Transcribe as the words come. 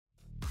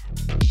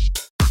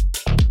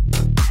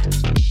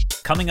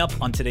Coming up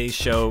on today's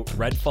show,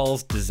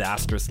 Redfall's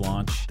disastrous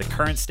launch, the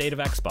current state of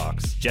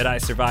Xbox,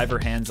 Jedi Survivor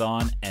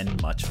hands-on,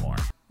 and much more.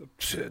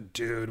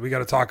 Dude, we got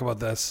to talk about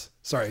this.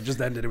 Sorry, it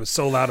just ended. It was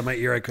so loud in my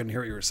ear I couldn't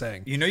hear what you were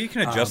saying. You know you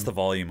can adjust the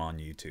volume on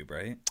YouTube,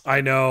 right?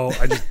 I know.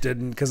 I just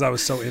didn't because I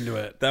was so into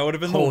it. That would have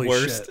been Holy the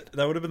worst. shit.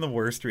 That would have been the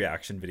worst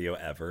reaction video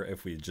ever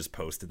if we had just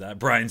posted that.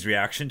 Brian's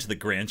reaction to the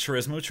Gran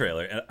Turismo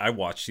trailer. And I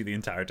watched you the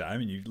entire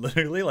time, and you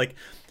literally like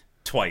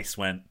twice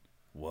went,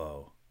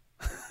 "Whoa,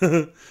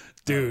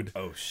 Dude."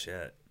 Oh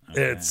shit.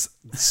 Okay. It's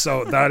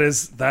so that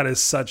is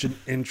such an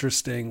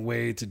interesting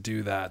way to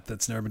do that.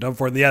 That's never been done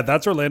before. And yeah,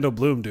 that's Orlando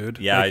Bloom, dude.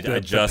 Yeah, like I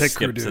just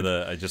skipped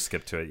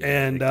to it. Yeah,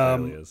 and it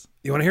clearly is.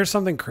 You want to hear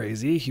something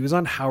crazy? He was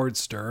on Howard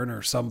Stern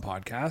or some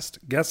podcast.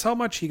 Guess how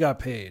much he got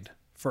paid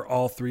for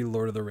all 3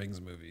 Lord of the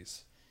Rings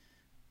movies?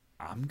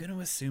 I'm gonna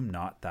assume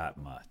not that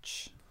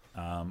much.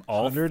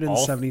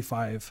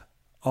 $175.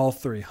 All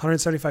 3.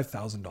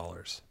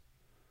 $175,000.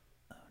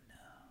 Oh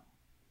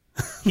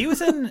no. He was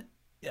in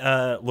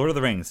Lord of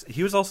the Rings.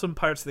 He was also in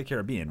Pirates of the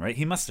Caribbean, right?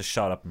 He must have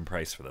shot up in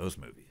price for those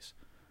movies.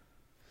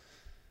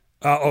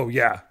 Oh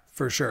yeah,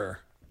 for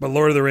sure. But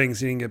Lord of the Rings,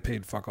 he didn't get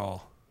paid fuck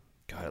all.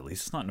 God, at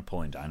least it's not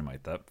Napoleon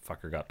Dynamite. That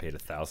fucker got paid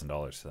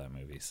 $1,000 for that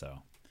movie. So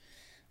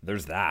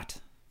there's that.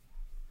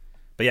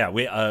 But yeah,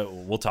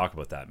 we'll talk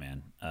about that,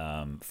 man.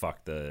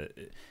 Fuck, the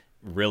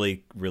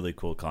really, really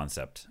cool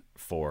concept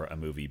for a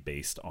movie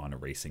based on a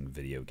racing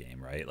video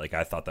game, right? Like,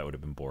 I thought that would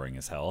have been boring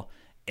as hell.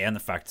 And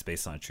the fact it's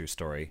based on a true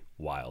story,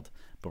 wild.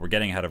 But we're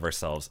getting ahead of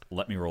ourselves.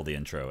 Let me roll the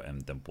intro,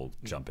 and then we'll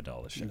jump into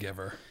all this shit.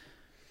 Giver.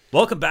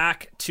 Welcome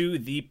back to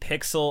the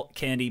Pixel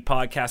Candy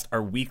Podcast,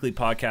 our weekly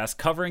podcast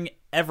covering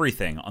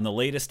everything on the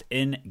latest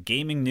in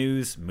gaming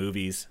news,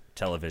 movies,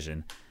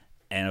 television,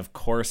 and of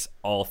course,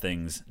 all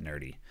things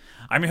nerdy.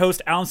 I'm your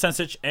host, Alan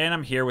Sensich, and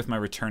I'm here with my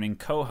returning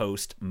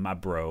co-host, my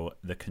bro,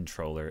 the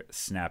controller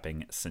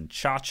snapping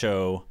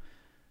Sanchacho.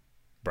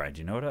 Brian,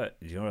 do you know what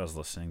I was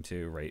listening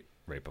to right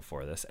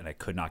before this? And I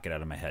could not get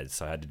out of my head,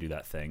 so I had to do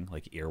that thing,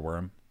 like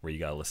earworm, where you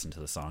gotta listen to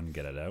the song and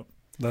get it out.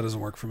 That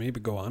doesn't work for me,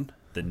 but go on.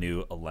 The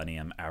new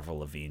Millennium Avril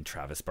Lavigne,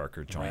 Travis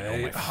Barker joint. Right.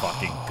 Oh my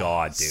fucking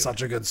god, dude!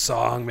 Such a good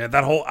song, man.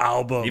 That whole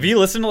album. Have you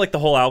listened to like the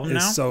whole album now?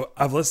 So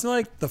I've listened to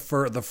like the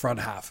front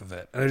half of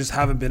it, and I just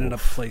haven't been in a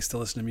place to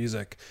listen to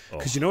music.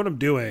 Because you know what I'm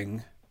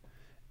doing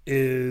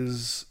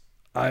is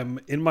I'm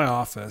in my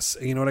office,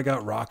 and you know what I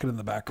got rocking in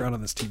the background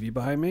on this TV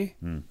behind me?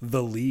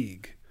 The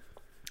League.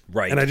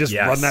 Right. And I just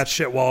run that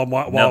shit while I'm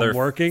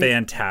working.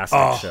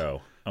 Fantastic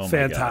show. Oh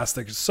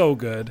fantastic. So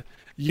good.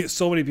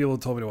 So many people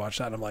told me to watch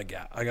that, and I'm like,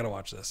 yeah, I got to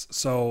watch this.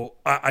 So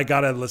I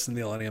got to listen to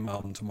the Millennium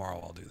album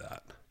tomorrow. I'll do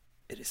that.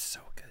 It is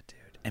so good,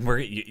 dude. And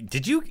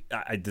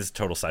this is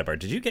total sidebar.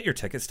 Did you get your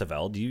tickets to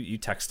Veld? You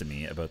texted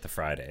me about the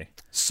Friday.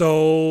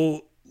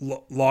 So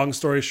long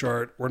story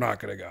short, we're not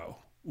going to go.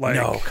 Like,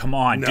 no, come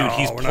on, dude.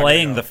 He's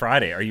playing the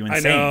Friday. Are you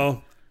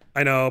insane?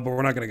 I know, but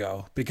we're not going to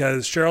go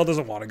because Cheryl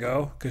doesn't want to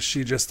go because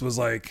she just was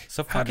like,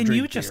 so fucking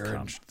you just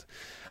come.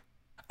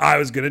 I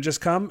was going to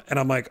just come, and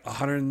I'm like,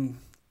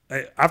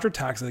 after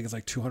tax, I think it's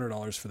like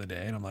 $200 for the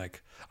day. And I'm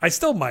like, I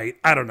still might.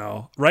 I don't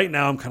know. Right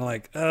now, I'm kind of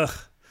like, ugh.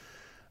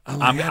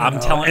 I'm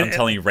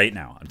telling you right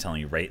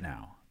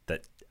now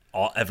that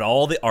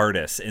all the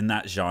artists in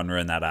that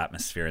genre, in that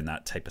atmosphere, in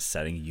that type of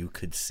setting you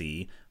could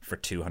see for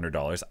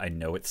 $200, I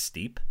know it's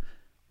steep.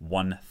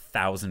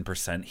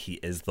 1,000% he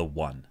is the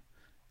one.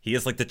 He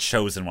is like the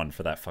chosen one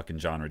for that fucking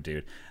genre,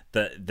 dude.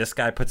 This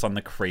guy puts on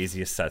the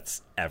craziest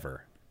sets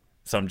ever.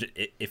 So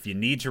if you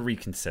need to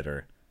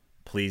reconsider,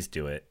 please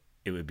do it.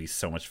 It would be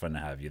so much fun to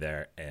have you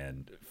there.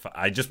 And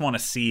I just want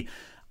to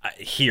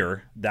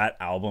hear that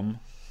album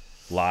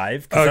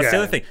live. Because that's the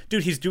other thing.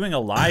 Dude, he's doing a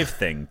live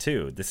thing,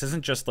 too. This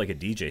isn't just like a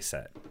DJ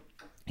set.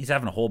 He's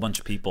having a whole bunch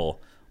of people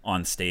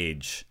on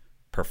stage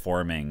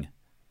performing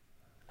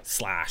 /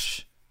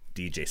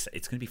 DJ set.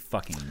 It's going to be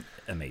fucking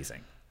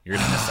amazing. You're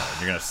going to miss out.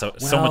 You're going to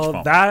so much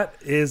fun. That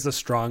is a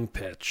strong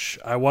pitch.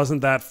 I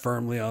wasn't that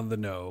firmly on the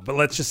no, but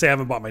let's just say I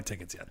haven't bought my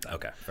tickets yet. Though.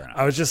 Okay, fair enough.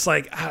 I was just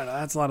like, I don't know,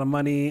 that's a lot of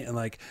money, and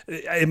like,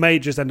 it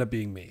might just end up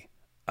being me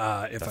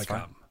if I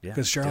come.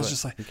 Because Cheryl's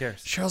just like, who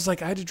cares? Cheryl's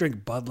like, I had to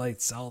drink Bud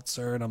Light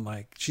Seltzer, and I'm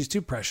like, she's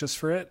too precious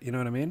for it. You know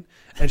what I mean?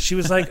 And she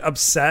was like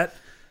upset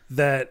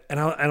that, and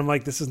I'm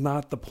like, this is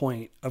not the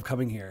point of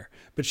coming here.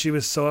 But she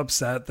was so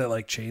upset that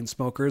like chain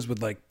smokers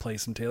would like play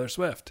some Taylor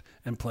Swift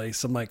and play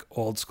some like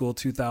old school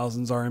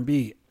 2000s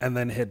R&B and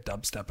then hit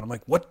dubstep. And I'm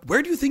like, what?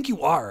 Where do you think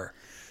you are?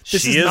 She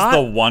is the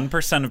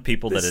 1% of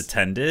people that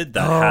attended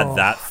that had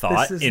that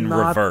thought in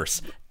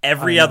reverse.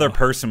 Every other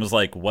person was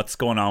like, what's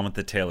going on with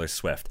the Taylor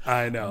Swift?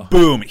 I know.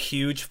 Boom.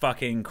 Huge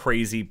fucking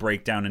crazy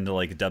breakdown into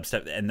like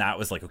dubstep. And that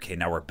was like, okay,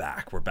 now we're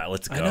back. We're back.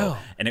 Let's go.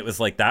 And it was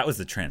like, that was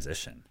the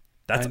transition.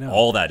 That's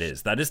all that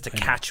is. That is to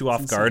catch you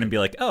off guard and be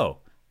like, oh,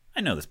 I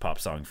know this pop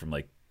song from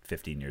like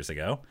 15 years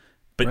ago,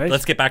 but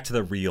let's get back to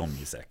the real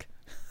music.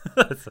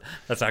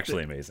 That's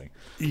actually amazing.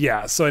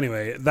 Yeah. So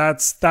anyway,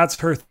 that's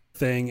her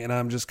thing. And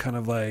I'm just kind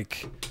of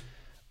like,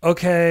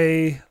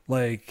 okay,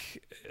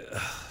 like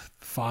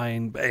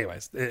fine. But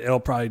anyways, it'll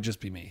probably just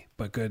be me,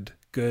 but good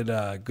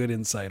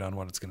insight on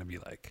what it's going to be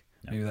like.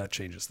 Maybe that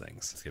changes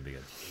things. It's gonna be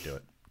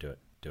good.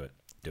 Do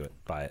it.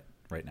 Buy it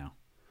right now.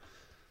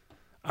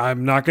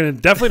 I'm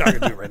definitely not gonna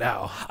do it right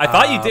now. I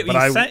thought you did.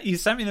 But You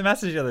sent me the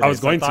message the other day.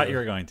 I thought you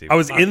were going to. I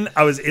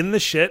was in the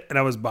shit and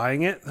I was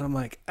buying it and I'm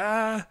like,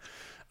 I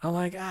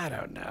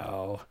don't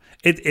know.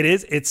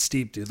 It's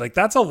steep, dude. Like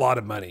that's a lot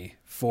of money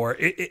for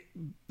it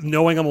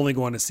knowing I'm only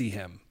going to see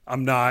him. I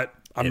don't.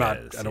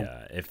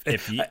 Yeah. If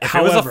it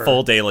was a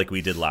full day like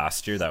we did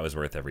last year, that was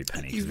worth every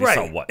penny. We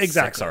saw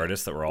six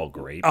artists that were all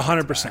great.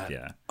 100%.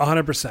 Yeah.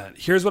 100%.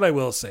 Here's what I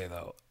will say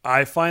though.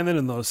 I find that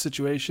in those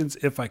situations,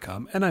 if I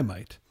come, and I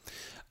might,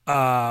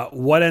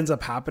 what ends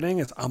up happening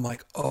is I'm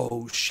like,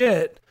 oh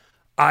shit,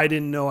 I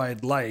didn't know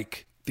I'd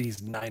like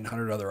these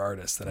 900 other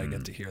artists that I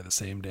get to hear the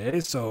same day.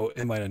 So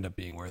it might end up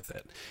being worth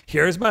it.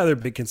 Here's my other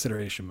big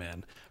consideration,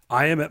 man.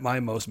 I am at my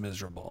most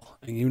miserable,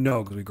 and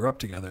because we grew up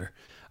together,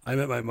 I'm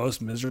at my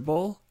most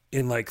miserable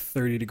in like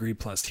 30-degree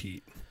plus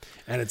heat.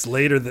 And it's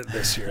later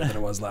this year than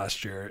it was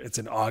last year. It's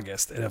in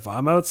August. And if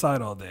I'm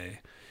outside all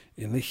day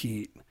in the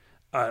heat,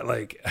 I'm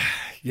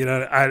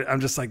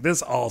just like,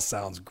 this all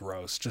sounds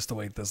gross just to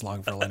wait this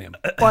long for Millennium.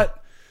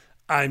 But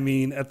I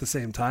mean, at the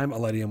same time,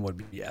 Millennium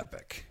would be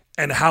epic.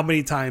 And how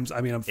many times?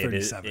 I mean, I'm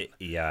 37.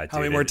 How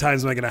many more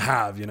times am I going to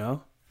have,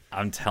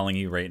 I'm telling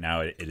you right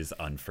now, it is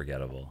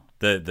unforgettable.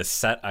 The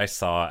set I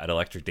saw at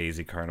Electric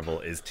Daisy Carnival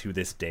is to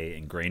this day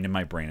ingrained in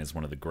my brain as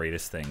one of the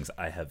greatest things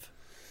I have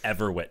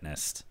ever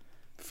witnessed.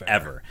 Fair.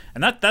 Ever.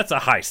 And that's a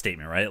high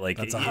statement, right? Like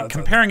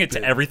comparing it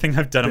to everything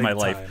I've done in my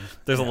life,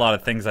 there's a lot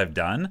of things I've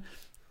done.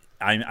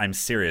 I'm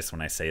serious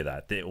when I say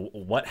that.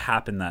 What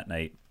happened that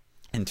night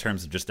in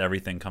terms of just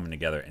everything coming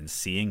together and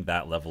seeing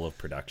that level of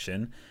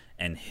production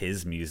and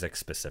his music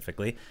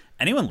specifically.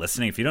 Anyone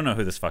listening, if you don't know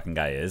who this fucking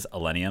guy is,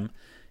 Millennium,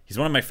 he's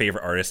one of my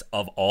favorite artists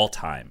of all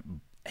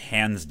time,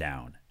 hands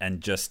down.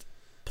 And just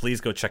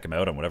please go check him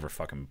out on whatever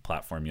fucking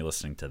platform you're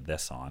listening to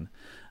this on.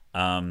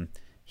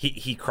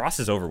 He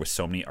crosses over with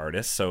so many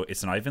artists, so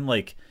it's not even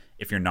like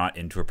if you're not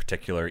into a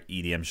particular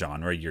EDM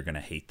genre, you're gonna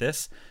hate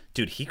this.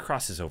 Dude, he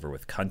crosses over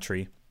with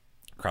country,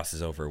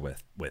 crosses over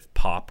with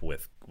pop,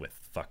 with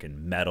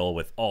fucking metal,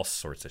 with all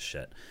sorts of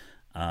shit.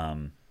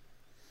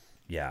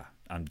 Yeah,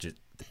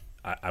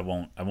 I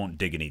won't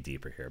dig any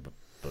deeper here, but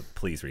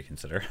please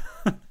reconsider.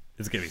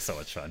 It's gonna be so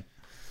much fun.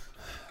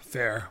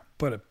 Fair.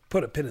 Put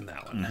a pin in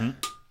that one.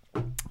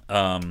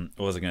 Mm-hmm.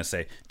 What was I gonna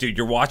say, dude?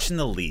 You're watching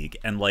the league,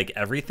 and like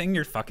everything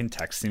you're fucking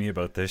texting me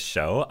about this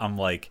show, I'm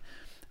like,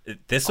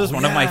 this was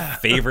one of my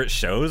favorite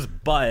shows,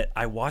 but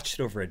I watched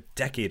it over a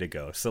decade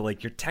ago. So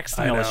like you're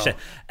texting me all this shit,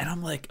 and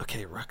I'm like,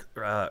 okay,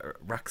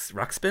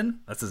 Ruxpin,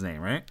 that's his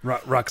name, right?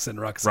 Ruxin.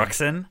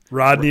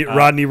 Rodney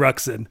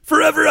Ruxin.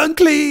 Forever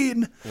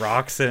unclean.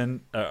 Ruxin.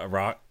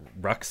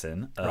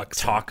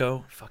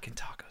 Taco. Fucking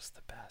Taco's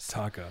the best.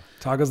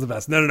 Taco's the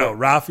best. No.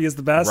 Rafi is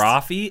the best.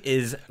 Rafi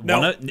is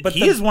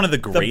is one of the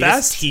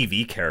greatest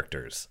TV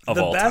characters of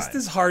all time. The best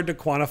is hard to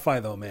quantify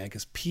though, man,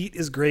 because Pete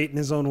is great in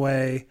his own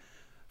way.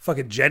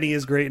 Fucking Jenny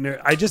is great in her.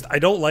 I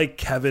don't like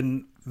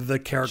Kevin, the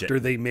character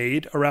they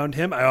made around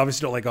him. I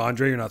obviously don't like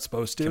Andre. You're not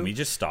supposed to. Can we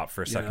just stop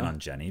for a second on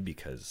Jenny,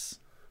 because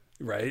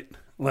right,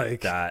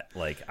 like that,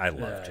 like I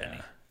love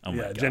Jenny. Oh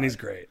my God. Jenny's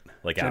great.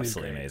 Like Jenny's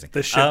absolutely great. amazing.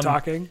 The shit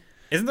talking.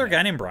 Isn't there a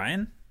guy named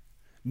Brian?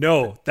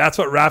 No, that's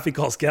what Rafi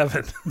calls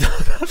Kevin.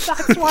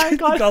 That's why he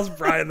calls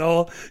Brian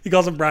he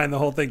calls him Brian the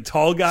whole thing.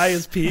 Tall guy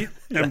is Pete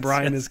and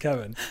Brian is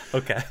Kevin.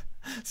 Okay.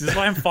 This is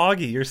why I'm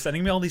foggy. You're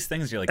sending me all these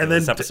things. You're like,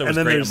 this episode was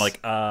great. I'm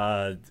like,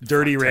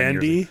 Dirty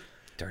Randy.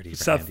 Randy.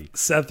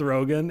 Seth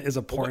Rogen is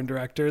a porn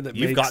director that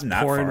makes gotten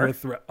that porn far?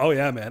 With. Oh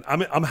yeah, man.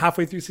 I'm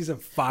halfway through season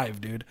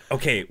 5, dude.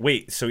 Okay,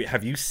 wait. So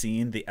have you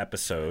seen the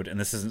episode? And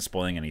this isn't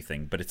spoiling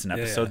anything, but it's an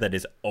episode that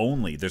is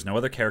only. There's no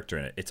other character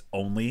in it. It's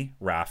only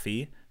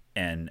Rafi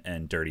and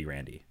Dirty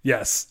Randy.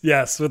 Yes,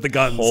 with the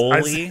guns.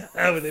 Holy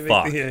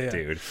fuck,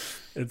 dude.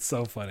 It's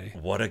so funny.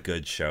 What a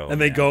good show.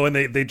 And they go and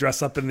they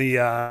dress up in the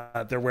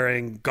they're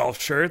wearing golf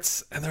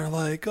shirts and they're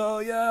like, oh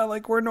yeah,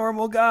 like we're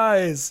normal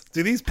guys.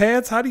 Do these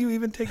pants, how do you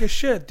even take a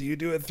shit? Do you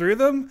do it through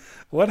them?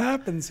 What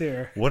happens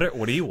here? What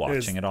are you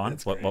watching it on?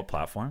 What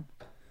platform?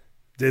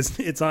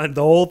 Disney. It's on,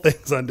 the whole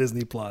thing's on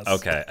Disney Plus.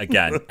 Okay,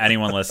 again,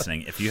 anyone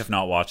listening, if you have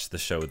not watched the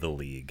show The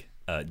League,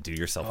 do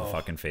yourself a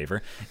fucking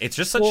favor. It's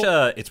just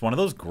it's one of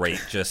those great,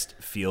 just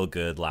feel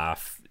good,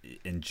 laugh,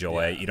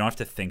 enjoy. You don't have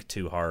to think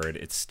too hard.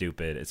 It's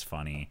stupid. It's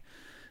funny.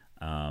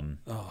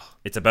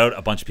 It's about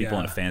a bunch of people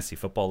in a fantasy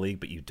football league,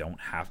 but you don't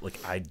have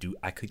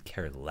I could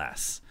care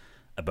less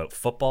about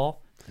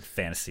football and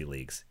fantasy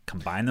leagues.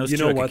 Combine those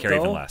two, I could care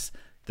even less.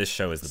 This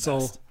show is the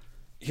best.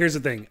 Here's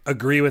the thing.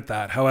 Agree with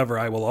that. However,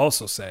 I will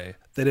also say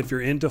that if you're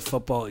into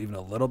football even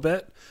a little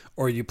bit,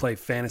 or you play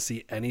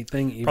fantasy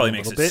anything even a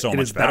little bit, it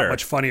is that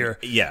much funnier.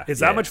 Yeah, it's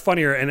that much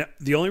funnier. And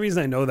the only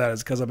reason I know that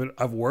is because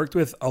I've worked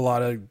with a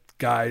lot of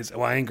guys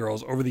and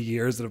girls over the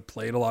years that have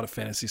played a lot of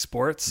fantasy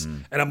sports,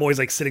 and I'm always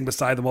like sitting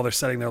beside them while they're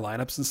setting their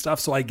lineups and stuff.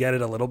 So I get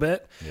it a little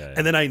bit.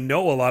 And then I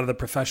know a lot of the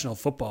professional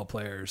football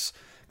players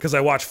because I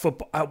watch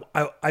football.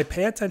 I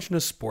pay attention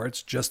to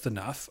sports just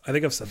enough. I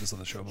think I've said this on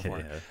the show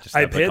before. Just I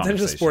have the pay attention to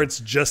conversation. sports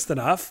just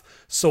enough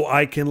so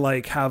I can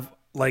like have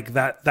like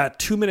that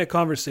 2-minute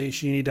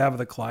conversation you need to have with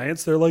the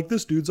clients. They're like,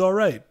 this dude's all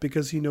right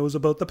because he knows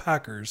about the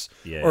Packers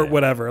or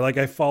whatever. Like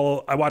I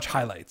watch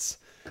highlights.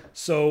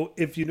 So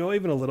if you know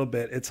even a little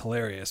bit, it's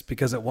hilarious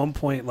because at one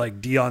point,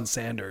 like Deion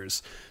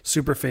Sanders,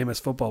 super famous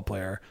football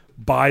player,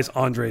 buys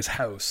Andre's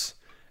house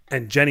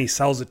and Jenny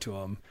sells it to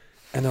him.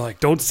 And they're like,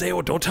 don't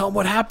tell him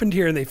what happened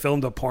here. And they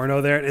filmed a porno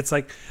there. And it's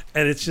like,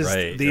 and it's just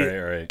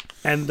right.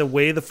 And the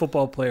way the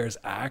football players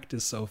act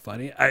is so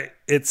funny.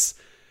 It's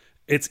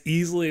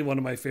easily one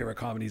of my favorite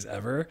comedies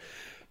ever.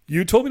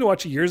 You told me to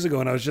watch it years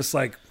ago. And I was just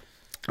like,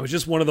 it was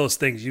just one of those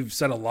things. You've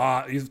said a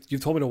lot. You've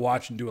told me to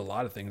watch and do a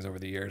lot of things over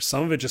the years.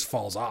 Some of it just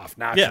falls off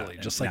naturally,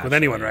 just like with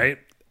anyone, right?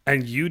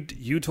 And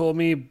you told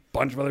me, a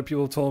bunch of other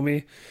people told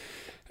me.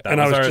 That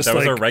was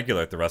our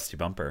regular at the Rusty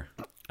Bumper.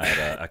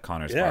 At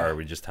Connor's Bar.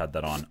 We just had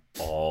that on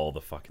all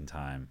the fucking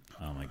time.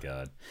 Oh my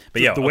god!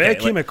 But the way I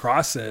came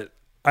across it,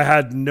 I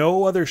had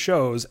no other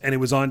shows, and it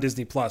was on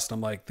Disney Plus. And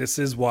I'm like, this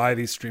is why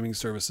these streaming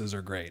services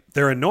are great.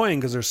 They're annoying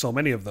because there's so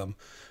many of them,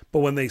 but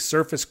when they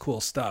surface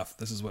cool stuff,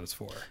 this is what it's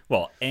for.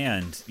 Well,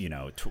 and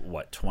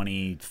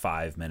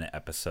 25-minute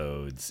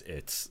episodes.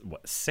 It's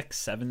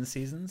 6-7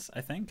 seasons,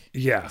 I think.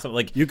 Yeah, so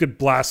like you could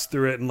blast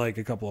through it in like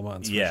a couple of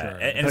months. Yeah, for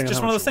sure, and it's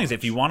just one of those things.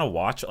 If you want to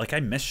watch, like I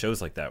miss shows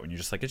like that when you're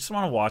just like, I just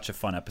want to watch a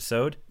fun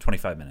episode.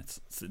 25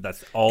 minutes.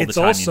 That's all the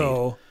time you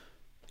need.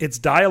 It's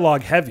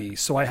dialogue heavy,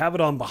 so I have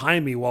it on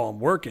behind me while I'm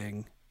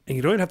working, and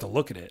you don't even have to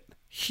look at it.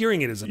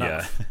 Hearing it is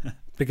enough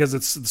because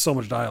it's so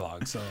much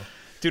dialogue. So.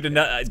 Dude,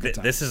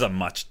 this is a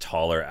much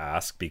taller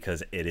ask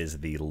because it is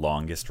the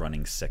longest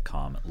running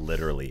sitcom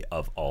literally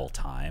of all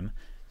time.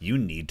 You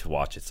need to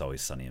watch It's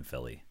Always Sunny in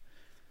Philly.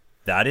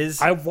 That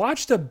is... I've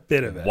watched a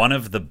bit of it. One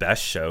of the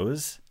best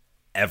shows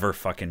ever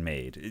fucking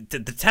made. The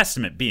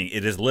testament being,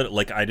 it is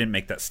like I didn't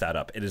make that stat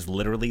up. It is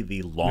literally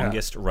the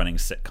longest running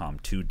sitcom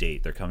to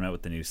date. They're coming out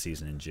with the new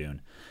season in June.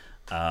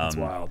 That's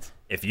wild.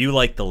 If you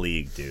like The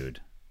League,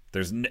 dude...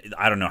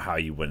 I don't know how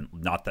you wouldn't.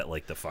 Not that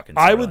like the fucking.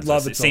 I would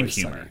love it. Same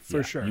humor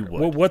for sure.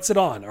 Well, what's it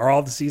on? Are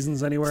all the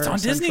seasons anywhere? It's on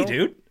Disney,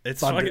 dude.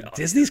 It's on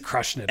Disney's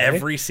crushing it.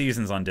 Every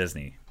season's on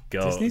Disney.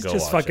 Disney's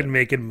just fucking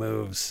making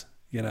moves.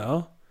 You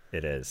know.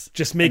 It is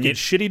just making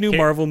shitty new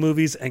Marvel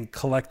movies and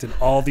collecting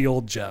all the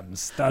old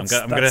gems. That's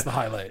the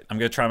highlight. I'm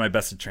gonna try my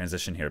best to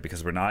transition here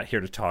because we're not here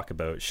to talk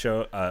about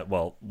show.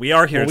 We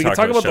are here. We can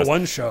talk about shows, the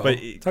one show. But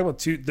talk about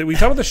two. We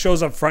talk about the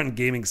shows up front and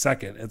gaming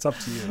second. It's up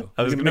to you.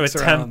 I was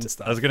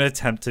gonna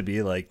attempt to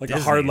be like Disney.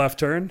 A hard left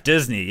turn.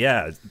 Disney,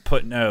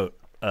 putting out.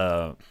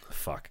 Well,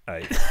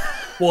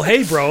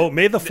 hey, bro.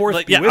 May the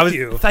 4th be with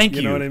you. Thank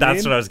you. Know what I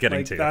That's mean? what I was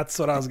getting to. That's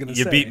what I was gonna say.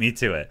 You beat me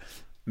to it.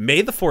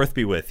 May the 4th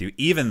be with you,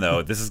 even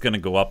though this is going to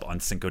go up on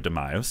Cinco de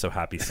Mayo. So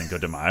happy Cinco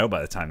de Mayo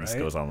by the time this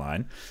goes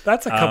online.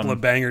 That's a couple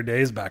of banger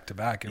days back to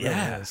back. It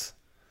really is.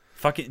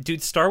 Fucking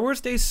dude, Star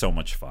Wars Day is so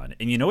much fun.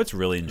 And you know what's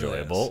really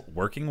enjoyable?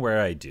 Working where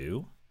I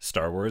do,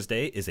 Star Wars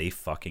Day is a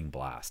fucking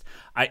blast.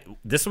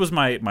 This was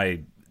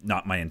my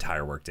not my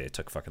entire work day. It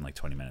took fucking like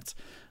 20 minutes.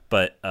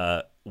 But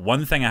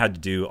one thing I had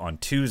to do on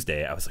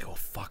Tuesday, I was like, oh,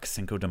 fuck,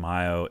 Cinco de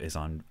Mayo is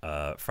on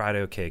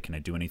Friday. Okay, can I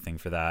do anything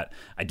for that?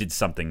 I did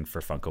something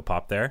for Funko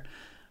Pop there.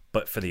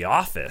 But for the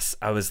office,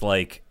 I was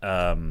like,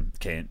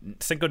 okay,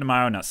 Cinco de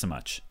Mayo, not so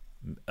much.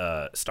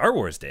 Star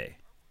Wars Day,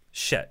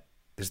 shit.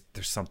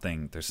 There's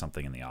something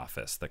in the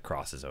office that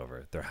crosses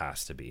over. There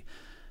has to be.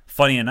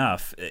 Funny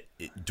enough,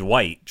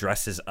 Dwight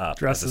dresses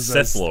up as a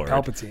Sith Lord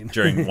Palpatine.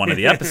 during one of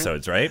the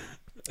episodes, right?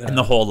 And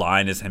the whole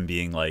line is him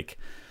being like,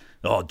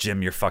 "Oh,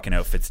 Jim, your fucking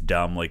outfit's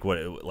dumb. Like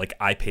what? Like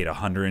I paid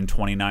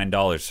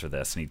 $129 for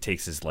this," and he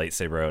takes his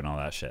lightsaber out and all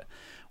that shit.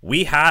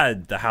 We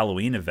had the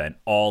Halloween event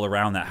all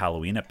around that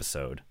Halloween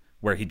episode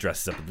where he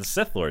dresses up as the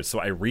Sith Lord. So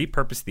I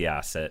repurposed the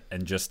asset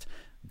and just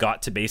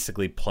got to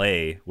basically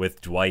play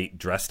with Dwight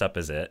dressed up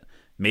as it.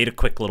 Made a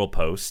quick little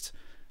post.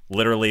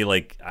 Literally,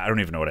 like, I don't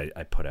even know what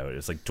I put out. It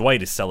was like,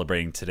 Dwight is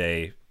celebrating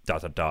today, ...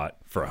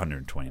 for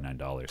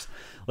 $129.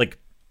 Like,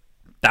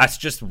 that's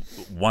just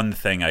one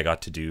thing I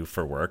got to do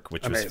for work,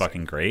 which was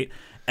fucking great.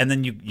 And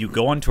then you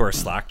go onto our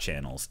Slack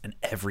channels, and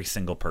every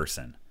single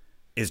person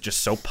is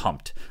just so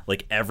pumped.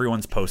 Like,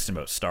 everyone's posting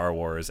about Star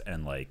Wars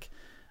and, like,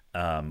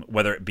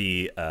 whether it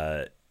be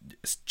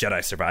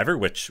Jedi Survivor,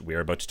 which we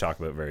are about to talk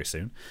about very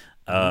soon,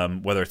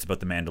 whether it's about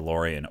The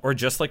Mandalorian, or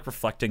just, like,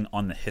 reflecting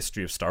on the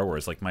history of Star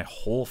Wars. Like, my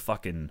whole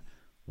fucking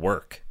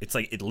work, it's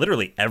like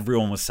literally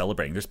everyone was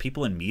celebrating. There's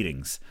people in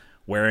meetings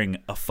wearing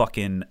a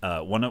fucking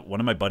one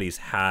of my buddies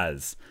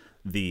has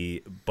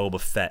the Boba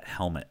Fett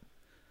helmet.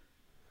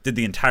 Did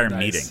the entire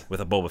meeting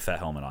with a Boba Fett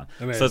helmet on.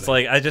 Amazing. So it's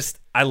like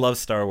I love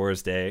Star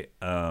Wars Day.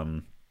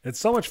 It's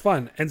so much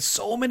fun, and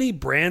so many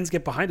brands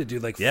get behind it,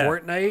 dude. Like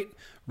Fortnite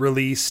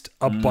released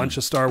a bunch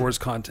of Star Wars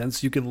content,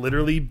 so you can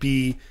literally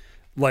be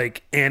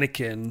like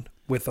Anakin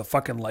with a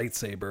fucking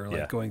lightsaber,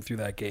 like going through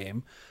that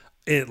game.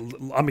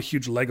 I'm a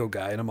huge Lego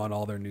guy, and I'm on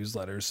all their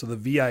newsletters. So the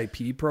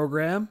VIP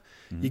program,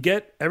 you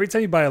get every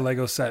time you buy a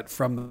Lego set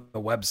from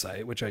the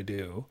website, which I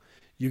do,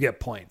 you get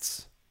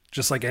points,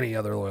 just like any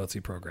other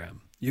loyalty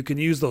program. You can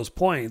use those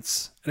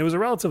points, and it was a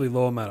relatively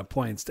low amount of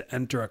points to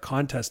enter a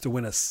contest to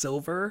win a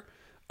silver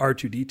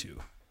R2D2.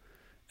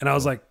 And I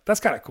was like, that's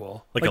kind of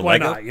cool. Like a why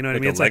Lego? not? You know what I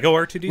Like mean? a It's Lego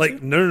like, R2D2?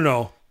 Like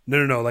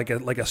no,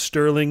 like a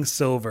sterling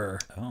silver.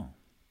 Oh.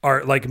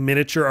 Art, like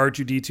miniature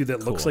R2D2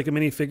 that looks like a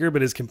minifigure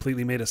but is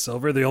completely made of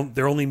silver.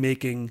 They're only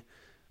making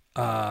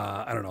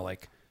I don't know,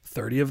 like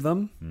 30 of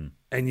them,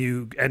 and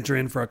you enter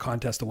in for a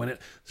contest to win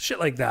it. Shit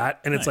like that.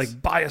 And it's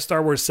like, buy a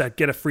Star Wars set,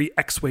 get a free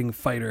X-Wing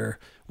fighter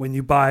when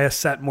you buy a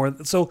set more.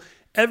 So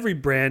every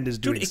brand is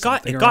doing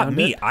something. It got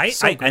me. It.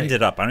 I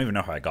ended up, I don't even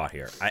know how I got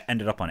here. I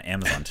ended up on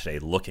Amazon today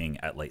looking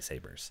at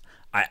lightsabers.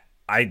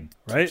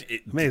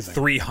 Amazing.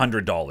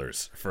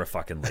 $300 for a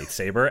fucking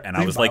lightsaber, and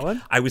I was like,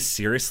 one? I was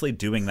seriously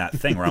doing that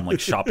thing where I'm like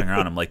shopping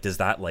around. I'm like, does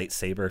that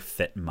lightsaber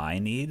fit my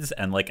needs?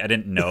 And like, I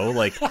didn't know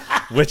like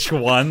which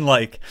one.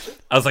 Like,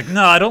 I was like,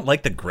 no, I don't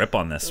like the grip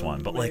on this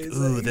one, but like,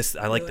 ooh, this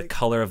I like the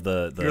color of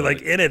the. You're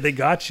like in it. They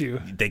got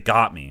you. They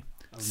got me.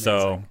 Amazing.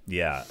 So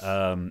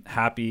yeah,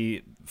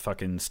 happy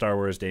fucking Star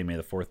Wars Day. May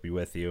the 4th be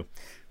with you.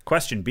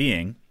 Question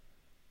being,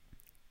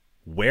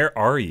 where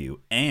are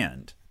you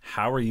and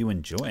how are you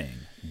enjoying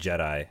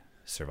Jedi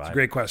Survivor? It's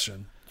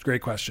a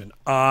great question.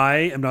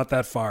 I am not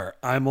that far.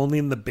 I'm only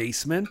in the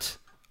basement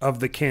of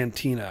the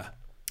cantina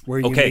where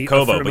you meet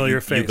Kobo, a familiar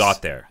but face. you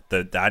got there.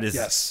 That is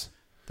yes.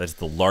 That's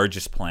the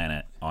largest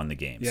planet on the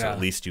game. Yeah. So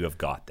at least you have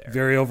got there.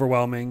 Very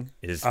overwhelming.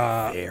 It is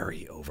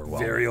very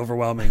overwhelming. Very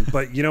overwhelming.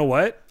 But you know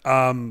what?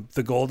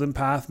 The Golden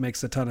Path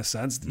makes a ton of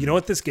sense. You know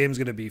what this game's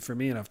going to be for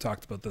me, and I've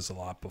talked about this a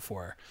lot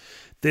before.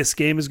 This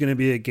game is going to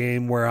be a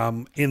game where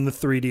I'm in the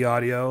 3D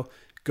audio,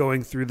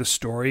 going through the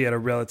story at a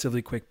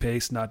relatively quick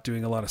pace, not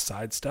doing a lot of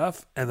side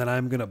stuff. And then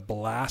I'm going to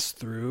blast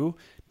through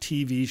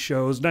TV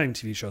shows, not even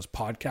TV shows,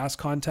 podcast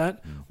content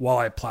while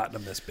I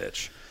platinum this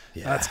bitch.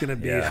 Yeah, that's going to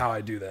be how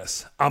I do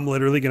this. I'm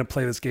literally going to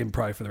play this game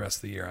probably for the rest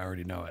of the year. I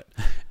already know it.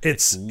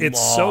 It's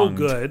so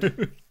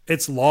good.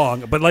 It's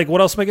long, but like,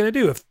 what else am I going to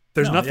do? If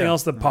there's nothing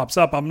else that pops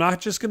up, I'm not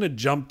just going to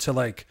jump to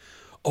like,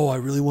 oh, I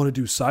really want to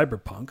do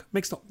Cyberpunk.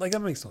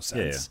 That makes no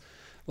sense. Yeah.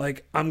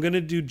 Like, I'm going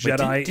to do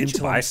Jedi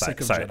until I'm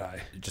sick of Jedi.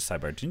 Just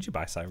sidebar. Didn't you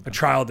buy Cyberpunk? I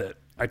trialed it.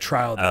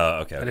 Oh,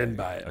 okay. I didn't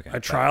buy it. Okay, I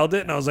trialed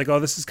it and I was like, oh,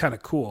 this is kind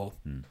of cool.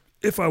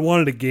 If I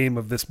wanted a game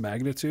of this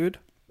magnitude,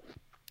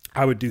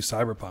 I would do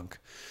Cyberpunk.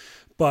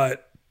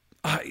 But,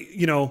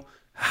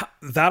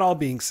 that all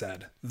being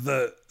said,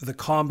 the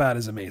combat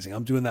is amazing.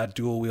 I'm doing that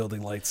dual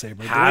wielding lightsaber.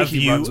 The way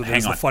he runs with it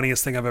is the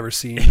funniest thing I've ever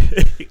seen.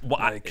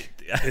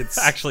 It's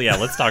actually,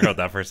 let's talk about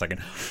that for a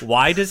second.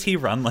 Why does he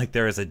run like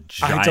there is a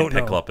giant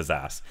pickle up his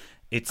ass?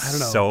 It's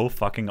so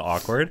fucking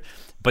awkward.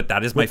 But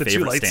that is my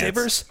favorite stance.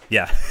 Lightsabers?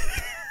 Yeah.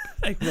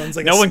 Runs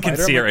like no one spider.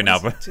 can see it right now,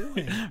 What but is he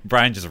doing?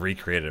 Brian just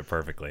recreated it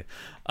perfectly.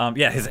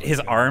 His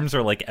arms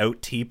are like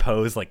out T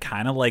pose, like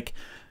kind of like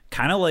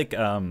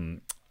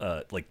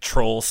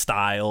troll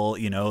style,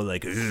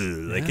 like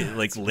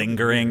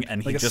lingering,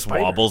 and he just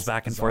wobbles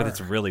back and forth.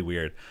 It's really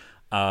weird.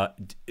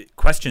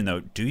 Question though,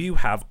 do you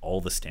have all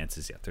the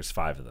stances yet? There's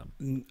 5 of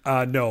them.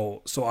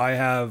 No. So I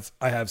have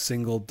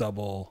single,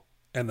 double,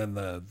 and then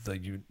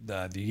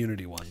the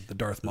Unity one, the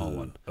Darth Maul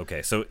one.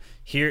 Okay, so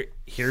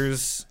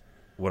here's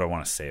what I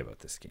want to say about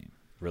this game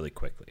really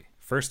quickly.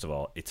 First of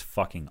all, it's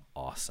fucking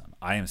awesome.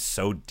 I am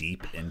so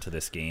deep into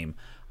this game.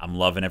 I'm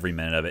loving every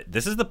minute of it.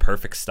 This is the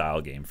perfect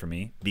style game for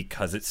me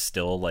because it's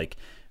still like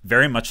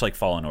very much like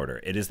Fallen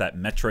Order. It is that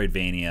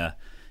Metroidvania.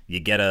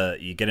 You get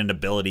an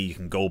ability, you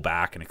can go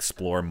back and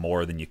explore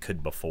more than you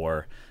could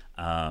before.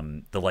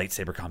 The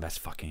lightsaber combat's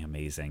fucking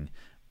amazing.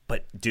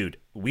 But dude,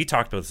 we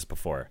talked about this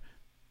before.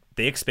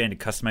 They expanded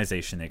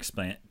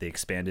customization. They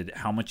expanded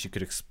how much you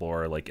could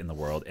explore like in the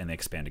world, and they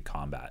expanded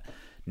combat.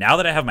 Now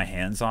that I have my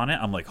hands on it,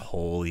 I'm like,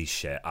 holy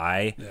shit.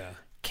 I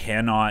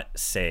cannot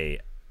say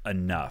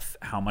enough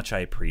how much I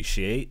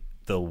appreciate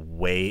the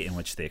way in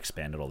which they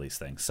expanded all these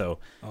things. So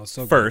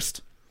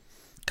first,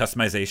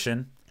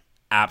 customization,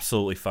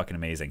 absolutely fucking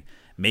amazing.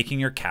 Making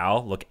your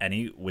Cal look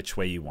any which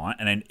way you want.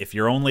 And if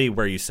you're only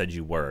where you said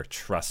you were,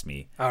 trust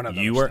me,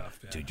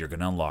 dude, you're going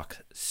to unlock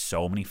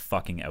so many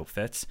fucking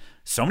outfits.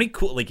 So many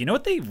cool, like, you know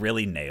what they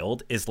really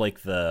nailed is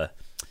like the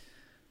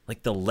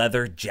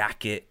leather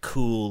jacket,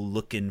 cool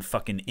looking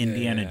fucking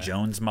Indiana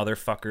Jones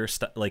motherfucker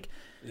stuff. Like,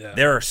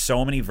 there are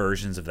so many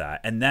versions of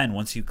that. And then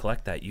once you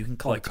collect that, you can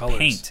collect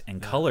paint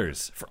and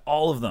colors for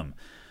all of them.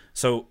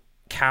 So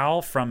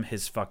Cal, from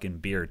his fucking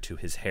beard to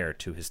his hair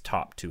to his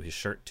top to his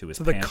shirt to his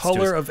pants. The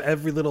color of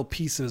every little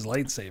piece of his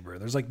lightsaber.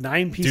 There's like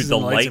 9 pieces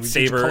of the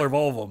lightsaber. The color of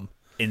all of them.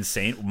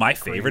 Insane. My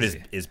favorite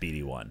is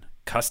BD1.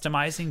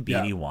 Customizing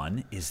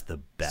BD1 is the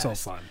best. So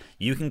fun.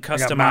 You can I got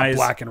customize matte,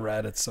 black and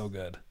red. It's so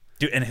good.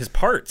 Dude, and his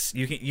parts,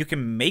 you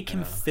can make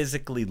him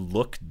physically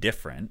look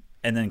different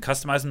and then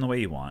customize him the way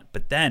you want.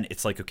 But then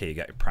it's like, okay, you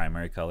got your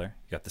primary color,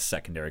 you got the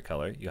secondary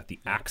color, you got the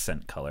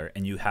accent color,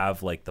 and you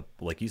have like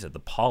you said,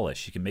 the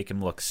polish. You can make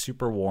him look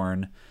super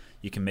worn.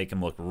 You can make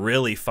him look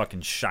really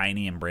fucking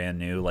shiny and brand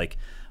new. Like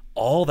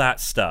all that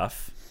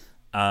stuff.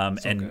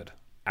 And good.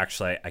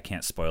 actually, I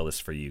can't spoil this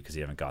for you because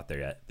you haven't got there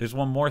yet. There's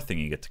one more thing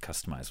you get to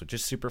customize, which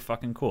is super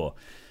fucking cool.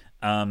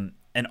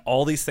 And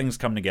all these things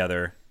come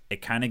together.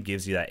 It kind of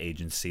gives you that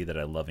agency that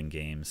I love in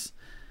games.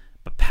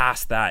 But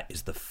past that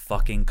is the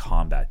fucking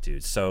combat,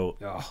 dude. So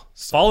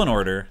Fallen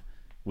Order,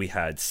 we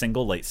had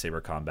single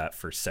lightsaber combat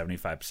for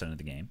 75% of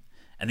the game.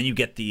 And then you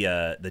get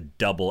the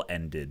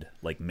double-ended,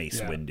 like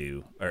Mace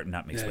Windu, or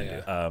not Mace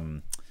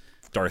Windu,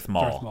 Darth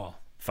Maul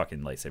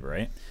fucking lightsaber,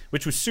 right?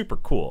 Which was super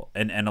cool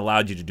and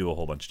allowed you to do a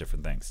whole bunch of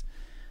different things.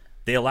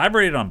 They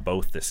elaborated on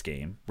both this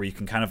game, where you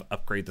can kind of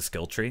upgrade the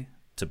skill tree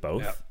to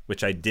both,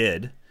 which I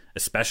did,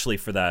 especially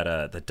for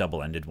that the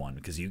double-ended one,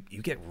 because you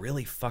get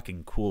really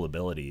fucking cool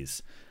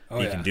abilities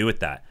you can do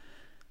with that.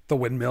 The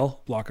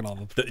windmill blocking all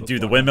the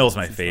dude, the windmill is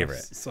my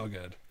favorite. So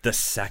good. The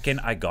second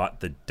I got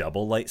the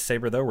double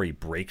lightsaber, though, where he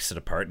breaks it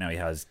apart, now he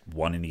has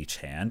one in each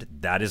hand,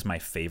 that is my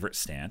favorite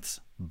stance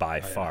by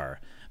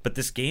far. But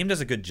this game does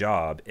a good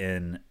job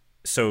in,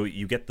 so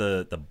you get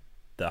the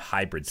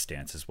hybrid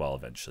stance as well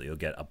eventually. You'll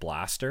get a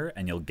blaster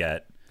and you'll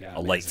get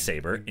a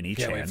lightsaber in each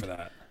hand. Can't wait for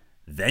that.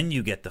 Then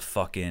you get the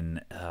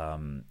fucking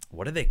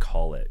what do they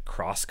call it?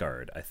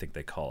 Crossguard, I think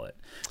they call it.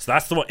 So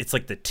that's the one. It's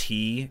like the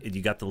T.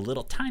 You got the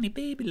little tiny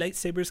baby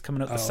lightsabers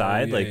coming out the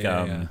side,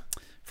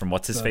 from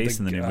what's his face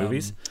in the new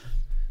movies.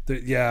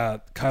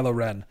 Kylo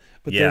Ren.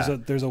 But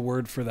there's a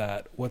word for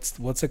that.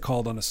 What's it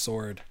called on a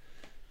sword?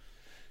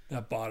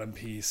 That bottom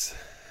piece.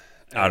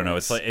 I don't know.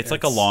 It's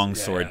like a long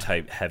sword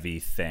type heavy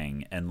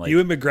thing, and like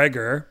Ewan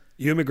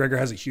McGregor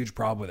has a huge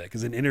problem with it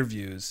because in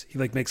interviews he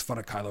like makes fun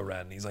of Kylo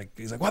Ren. He's like,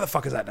 why the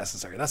fuck is that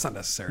necessary? That's not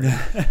necessary.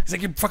 He's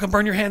like, you fucking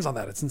burn your hands on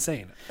that. It's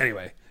insane.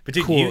 Anyway, but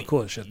dude,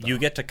 cool as shit. Though. You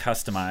get to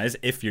customize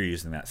if you're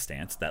using that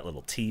stance, that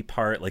little T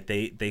part. Like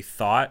they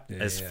thought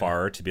as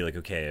far to be like,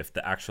 okay, if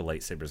the actual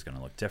lightsaber is going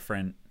to look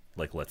different,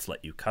 like let's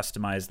let you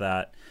customize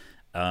that.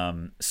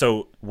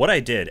 So what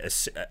I did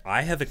is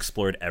I have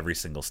explored every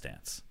single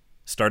stance.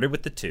 Started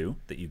with the 2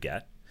 that you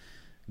get.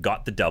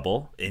 Got the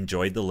double,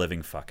 enjoyed the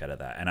living fuck out of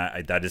that, and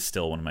I that is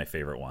still one of my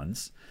favorite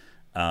ones.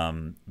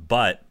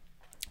 But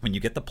when you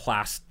get the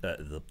blaster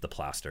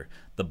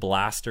 /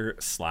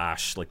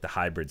 like the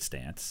hybrid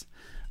stance,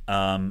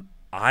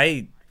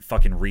 I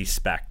fucking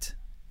respect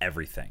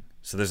everything.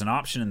 So there's an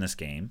option in this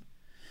game.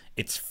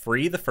 It's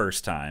free the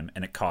first time,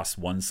 and it costs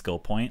 1 skill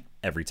point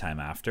every time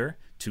after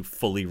to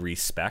fully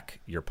respec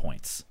your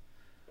points.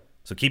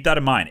 So keep that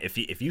in mind.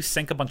 If you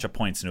sink a bunch of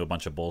points into a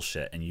bunch of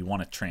bullshit and you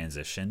want to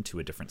transition to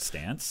a different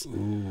stance,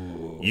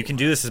 you can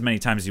do this as many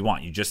times as you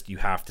want. You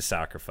have to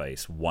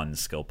sacrifice 1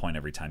 skill point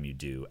every time you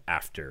do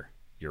after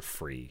your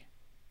free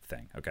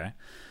thing, okay?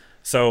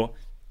 So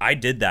I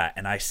did that,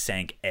 and I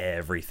sank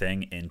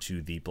everything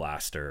into the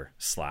blaster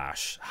 /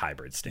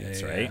 hybrid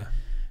stance, right?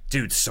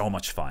 Dude, so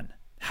much fun.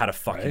 Had a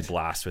fucking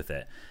blast with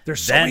it.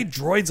 There's so many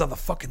droids on the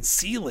fucking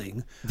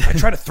ceiling. I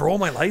try to throw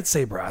my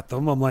lightsaber at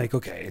them. I'm like,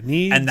 okay, it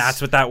needs... And that's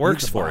what that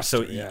works for.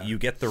 Blaster, so you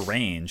get the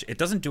range. It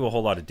doesn't do a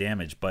whole lot of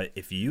damage, but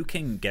if you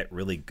can get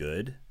really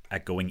good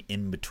at going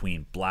in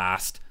between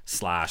blast /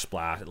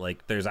 blast,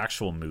 like there's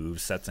actual move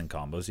sets and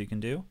combos you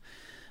can do.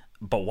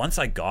 But once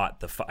I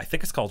got I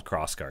think it's called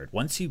Crossguard.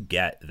 Once you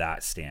get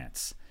that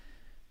stance,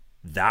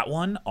 that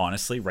one,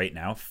 honestly, right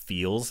now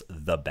feels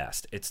the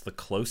best. It's the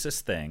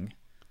closest thing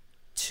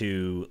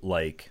to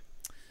like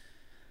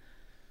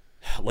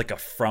a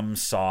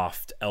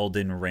FromSoft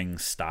Elden Ring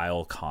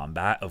style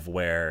combat of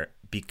where,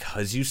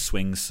 because you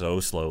swing so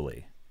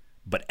slowly,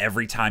 but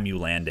every time you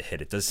land a hit,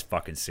 it does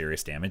fucking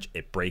serious damage.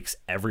 It breaks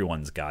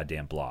everyone's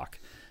goddamn block.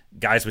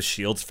 Guys with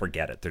shields,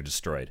 forget it. They're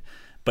destroyed.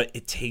 But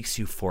it takes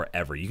you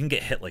forever. You can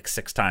get hit like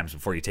 6 times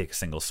before you take a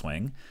single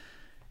swing.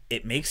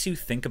 It makes you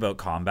think about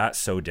combat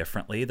so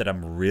differently that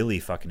I'm really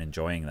fucking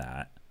enjoying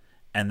that.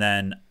 And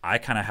then I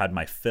kind of had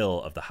my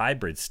fill of the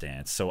hybrid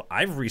stance. So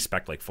I've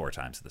respect like 4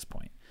 times at this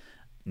point.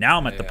 Now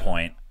I'm at the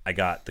point, I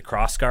got the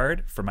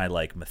crossguard for my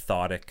like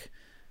methodic,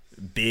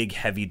 big,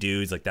 heavy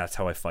dudes. Like that's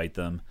how I fight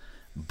them.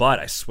 But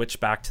I switched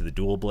back to the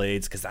dual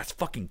blades because that's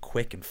fucking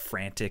quick and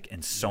frantic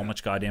and so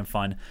much goddamn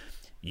fun.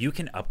 You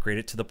can upgrade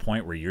it to the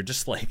point where you're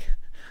just like,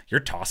 you're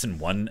tossing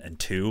 1 and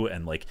 2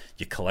 and like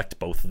you collect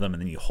both of them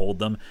and then you hold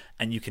them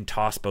and you can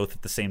toss both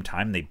at the same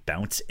time. They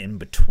bounce in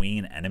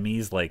between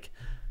enemies. Like,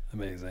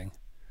 amazing.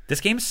 This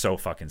game's so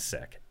fucking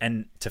sick.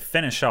 And to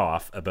finish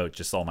off about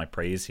just all my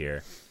praise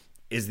here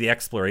is the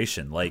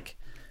exploration. Like,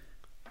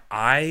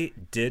 I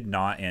did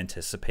not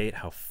anticipate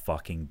how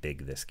fucking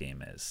big this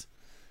game is.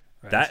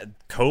 Right.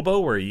 That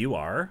Kobo where you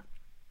are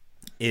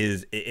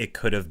it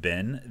could have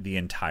been the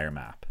entire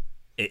map.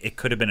 It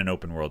could have been an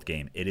open world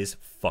game. It is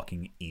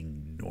fucking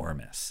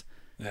enormous.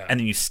 Yeah. And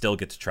then you still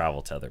get to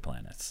travel to other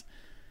planets.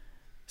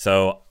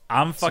 So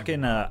I'm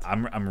fucking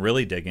I'm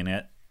really digging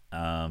it.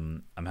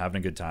 I'm having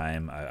a good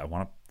time. I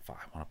want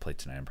to play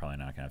tonight. I'm probably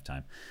not gonna have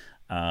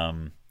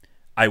time.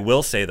 I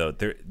will say though,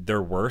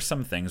 there were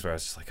some things where I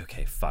was just like,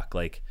 okay, fuck,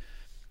 like,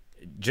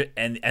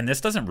 and this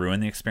doesn't ruin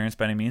the experience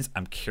by any means.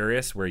 I'm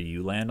curious where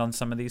you land on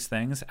some of these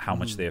things, how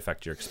much they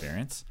affect your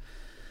experience.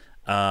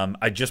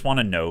 I just want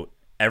to note,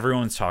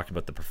 everyone's talking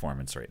about the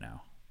performance right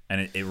now,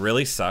 and it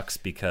really sucks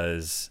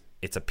because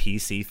It's a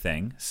PC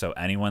thing. So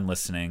anyone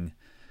listening,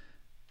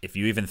 if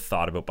you even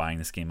thought about buying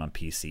this game on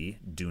PC,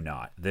 do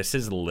not. This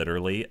is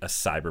literally a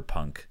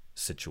cyberpunk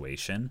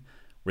situation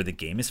where the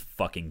game is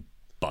fucking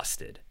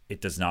busted.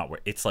 It does not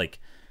work. It's like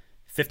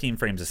 15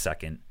 frames a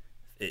second.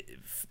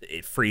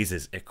 It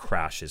freezes. It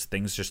crashes.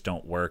 Things just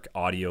don't work.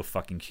 Audio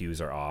fucking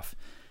cues are off.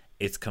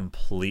 It's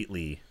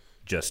completely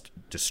just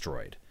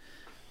destroyed.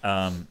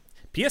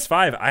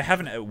 PS5, I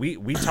haven't.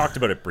 We talked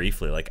about it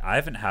briefly. Like, I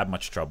haven't had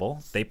much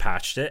trouble. They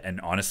patched it,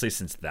 and honestly,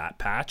 since that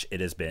patch, it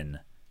has been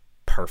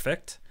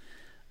perfect.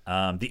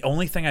 The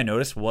only thing I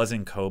noticed was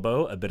in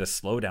Kobo a bit of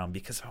slowdown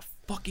because of how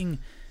fucking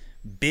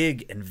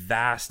big and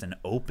vast and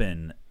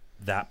open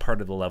that part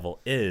of the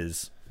level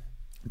is.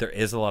 There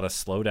is a lot of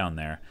slowdown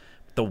there.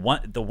 The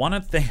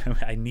one thing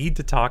I need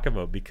to talk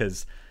about,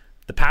 because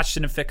the patch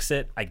didn't fix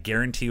it. I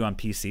guarantee you on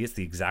PC it's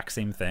the exact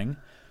same thing.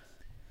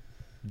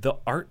 The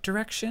art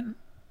direction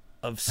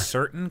of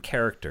certain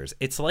characters.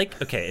 It's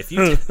like, okay, if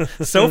you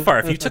so far,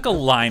 if you took a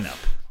lineup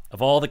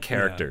of all the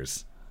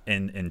characters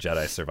in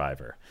Jedi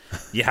Survivor,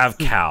 you have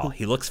Cal.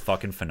 He looks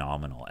fucking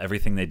phenomenal.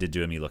 Everything they did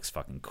to him, he looks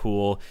fucking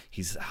cool.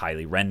 He's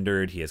highly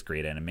rendered. He has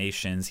great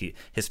animations.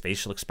 His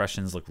facial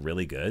expressions look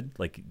really good,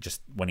 like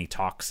just when he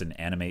talks and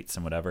animates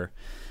and whatever.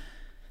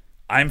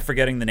 I'm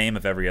forgetting the name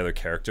of every other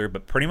character,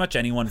 but pretty much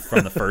anyone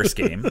from the first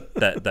game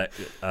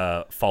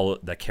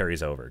that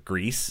carries over.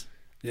 Grease,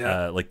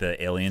 like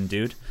the alien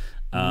dude.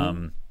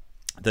 The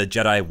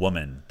Jedi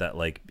woman that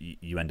like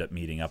you end up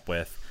meeting up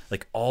with,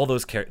 like all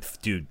those characters,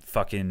 dude.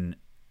 Fucking,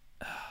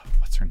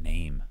 what's her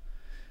name?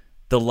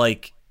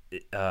 The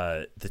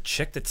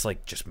chick that's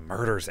like just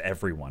murders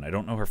everyone. I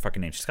don't know her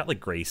fucking name. She's got like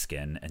gray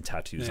skin and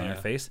tattoos on her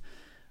face.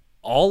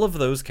 All of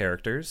those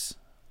characters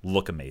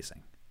look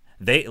amazing.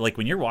 They like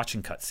when you're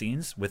watching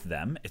cutscenes with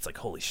them, it's like,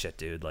 holy shit,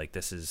 dude! Like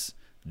this is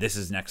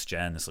next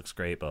gen. This looks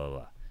great. Blah blah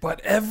blah. But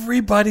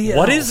everybody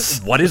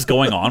else. What is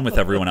going on with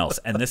everyone else?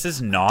 And this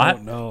is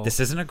not. This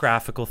isn't a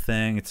graphical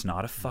thing. It's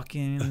not a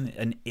fucking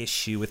an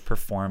issue with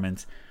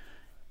performance.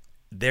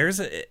 I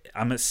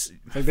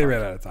think they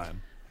ran out of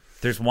time.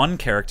 There's one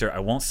character, I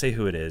won't say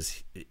who it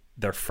is.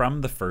 They're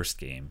from the first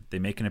game. They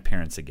make an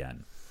appearance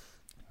again.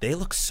 They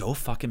look so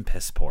fucking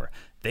piss poor.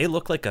 They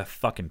look like a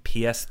fucking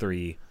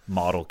PS3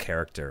 model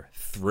character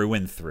through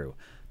and through.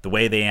 The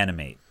way they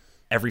animate,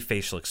 every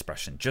facial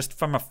expression, just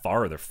from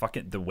afar, they're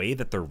fucking the way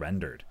that they're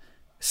rendered,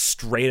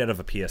 straight out of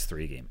a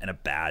PS3 game, and a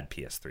bad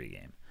PS3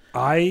 game.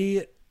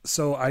 I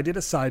did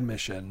a side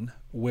mission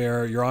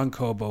where you're on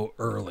Kobo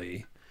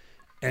early,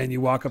 and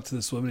you walk up to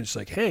this woman and she's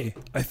like, "Hey,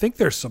 I think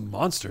there's some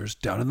monsters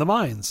down in the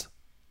mines."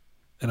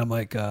 And I'm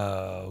like,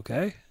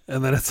 okay.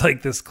 And then it's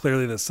like this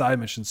side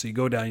mission. So you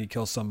go down, you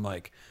kill some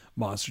like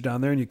monster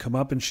down there, and you come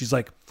up, and she's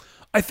like,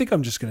 "I think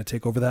I'm just going to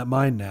take over that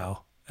mine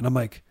now." And I'm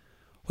like,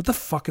 what the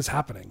fuck is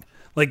happening?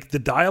 Like the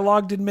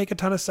dialogue didn't make a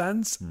ton of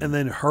sense. And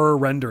then her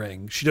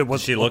rendering, she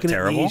look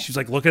terrible. She's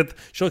like,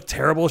 she looked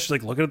terrible. She's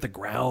like looking at the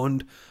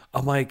ground.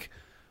 I'm like,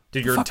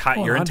 dude,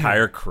 your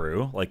entire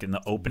crew, like in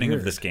the opening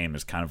of this game,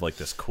 is kind of like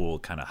this cool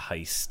kind of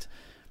heist.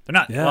 They're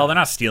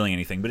not stealing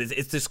anything, but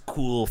it's this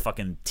cool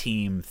fucking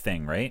team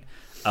thing, right?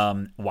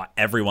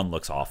 Everyone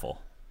looks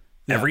awful.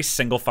 Yeah. Every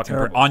single fucking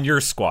on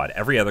your squad,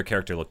 every other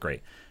character looked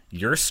great.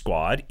 Your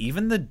squad,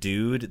 even the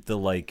dude, the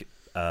like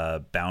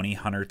bounty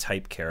hunter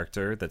type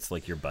character that's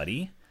like your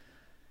buddy,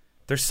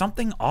 there's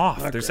something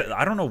off.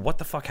 I don't know what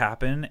the fuck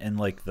happened in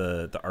like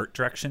the art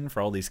direction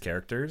for all these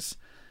characters,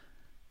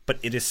 but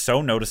it is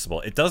so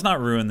noticeable. It does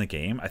not ruin the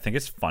game. I think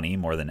it's funny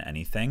more than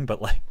anything,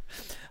 but like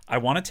I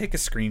want to take a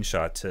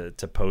screenshot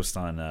to post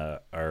on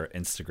our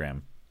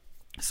Instagram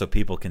so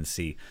people can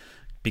see,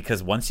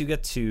 because once you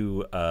get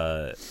to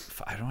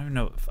I don't even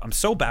know, I'm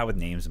so bad with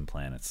names and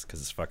planets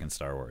because it's fucking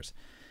Star Wars.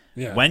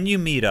 Yeah. When you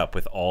meet up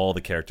with all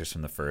the characters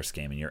from the first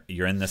game and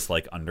you're in this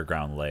like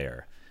underground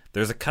lair,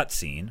 there's a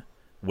cutscene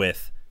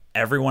with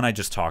everyone I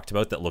just talked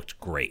about that looked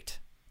great.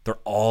 They're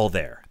all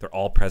there. They're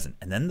all present.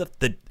 And then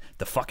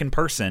the fucking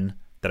person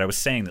that I was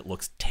saying that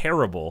looks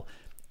terrible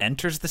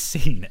enters the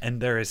scene, and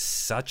there is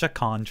such a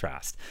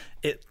contrast.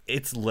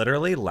 It's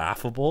literally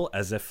laughable,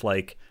 as if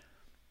like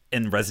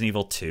in Resident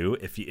Evil 2,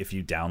 if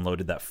you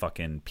downloaded that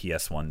fucking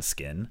PS1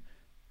 skin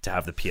to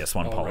have the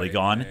PS1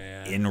 polygon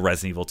in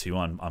Resident Evil 2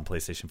 on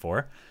PlayStation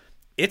 4.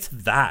 It's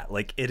that.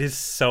 Like, it is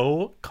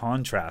so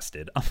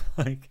contrasted. I'm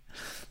like,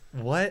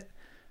 what?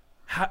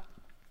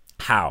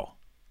 How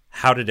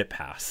did it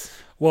pass?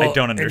 Well, I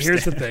don't understand.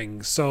 And here's the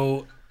thing.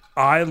 So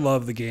I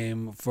love the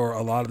game for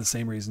a lot of the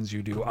same reasons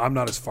you do. I'm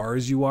not as far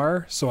as you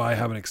are, so I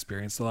haven't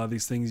experienced a lot of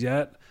these things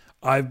yet.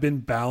 I've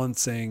been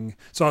balancing.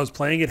 So I was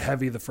playing it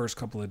heavy the first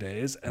couple of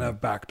days, and I've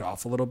backed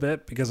off a little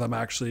bit because I'm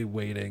actually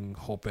waiting,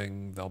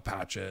 hoping they'll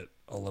patch it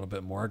a little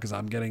bit more, because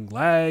I'm getting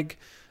lag,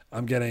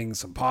 I'm getting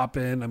some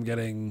pop-in, I'm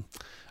getting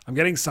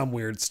some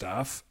weird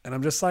stuff, and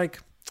I'm just like,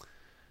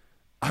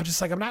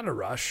 I'm not in a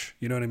rush.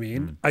 You know what I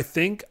mean? I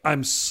think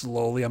I'm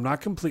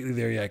not completely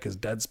there yet, because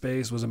Dead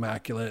Space was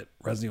immaculate,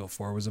 Resident Evil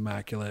 4 was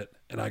immaculate,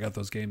 and I got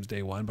those games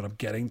day one, but I'm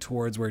getting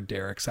towards where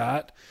Derek's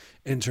at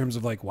in terms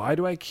of like, why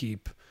do I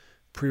keep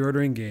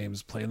pre-ordering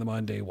games, playing them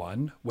on day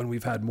one when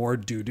we've had more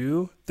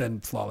doo-doo than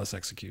flawless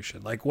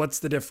execution? Like, what's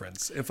the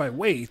difference? If I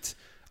wait,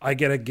 I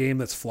get a game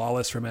that's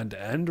flawless from end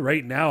to end.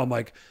 Right now, I'm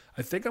like,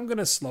 I think I'm going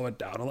to slow it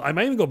down. I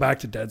might even go back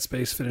to Dead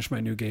Space, finish my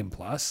new game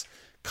plus,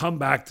 come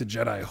back to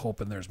Jedi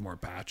hoping there's more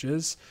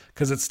patches,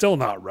 because it's still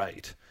not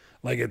right.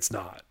 Like, it's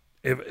not.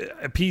 If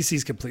a PC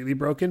is completely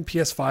broken,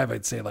 PS5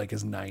 I'd say like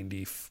is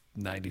 95%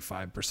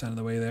 of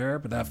the way there,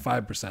 but that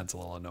 5% is a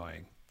little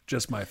annoying.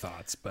 Just my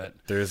thoughts, but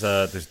there's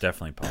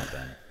definitely pop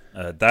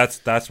in.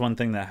 That's one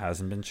thing that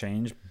hasn't been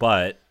changed,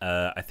 but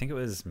I think it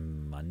was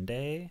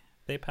Monday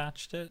they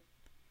patched it,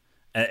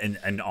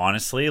 and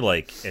honestly,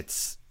 like,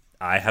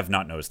 I have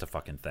not noticed a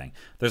fucking thing.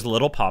 There's a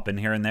little pop in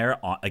here and there,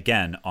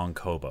 again on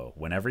Kobo.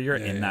 Whenever you're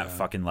in that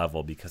fucking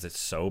level, because it's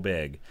so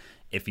big,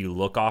 if you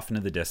look off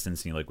into the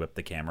distance and you like whip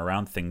the camera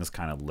around, things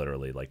kind of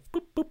literally like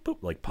boop boop boop,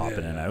 like pop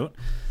in and out.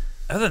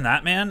 Other than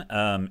that,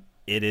 man,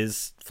 it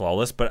is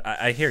flawless. But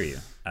I hear you.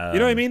 You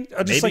know what I mean?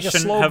 Just maybe like a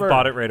shouldn't slow have burn.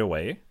 bought it right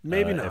away.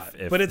 Maybe not.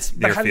 If but it's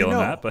you're but how do you feeling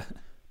know? that.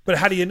 But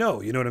how do you know?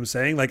 You know what I'm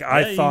saying? Like,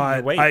 I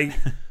thought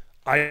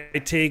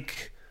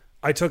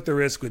I took the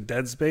risk with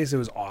Dead Space. It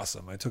was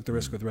awesome. I took the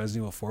risk with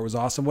Resident Evil 4. It was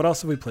awesome. What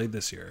else have we played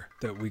this year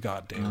that we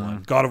got day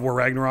one? God of War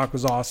Ragnarok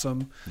was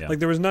awesome. Yeah. Like,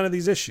 there was none of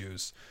these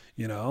issues,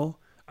 you know?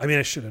 I mean,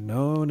 I should have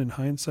known in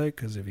hindsight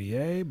because of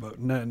EA, but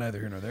neither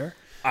here nor there.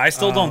 I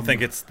still don't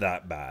think it's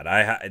that bad.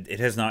 It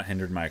has not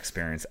hindered my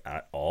experience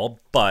at all,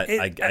 but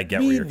I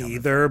get where you're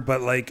coming from.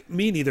 But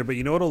me neither. But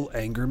you know what'll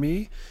anger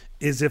me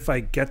is if I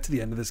get to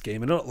the end of this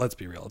game, and let's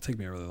be real, it'll take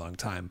me a really long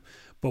time.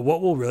 But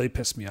what will really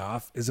piss me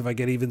off is if I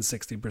get even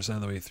 60%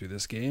 of the way through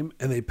this game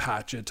and they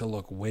patch it to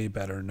look way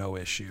better, no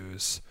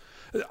issues.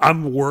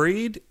 I'm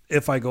worried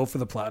if I go for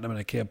the platinum and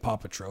I can't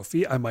pop a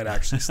trophy, I might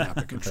actually snap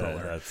a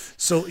controller.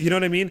 So, you know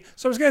what I mean?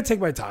 So I'm just going to take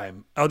my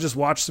time. I'll just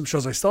watch some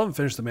shows. I still haven't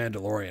finished The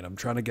Mandalorian. I'm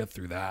trying to get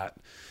through that.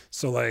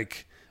 So,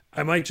 like,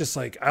 I might just,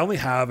 like, I only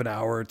have an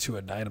hour or two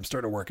at night. I'm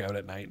starting to work out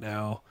at night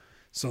now.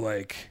 So,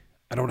 like,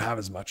 I don't have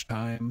as much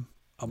time.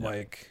 I'm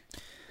like,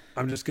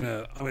 it's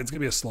going to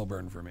be a slow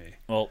burn for me.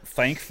 Well,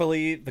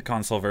 thankfully, the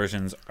console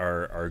versions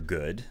are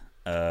good.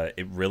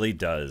 It really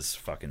does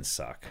fucking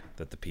suck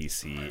that the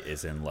PC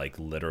is in like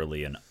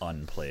literally an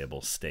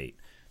unplayable state.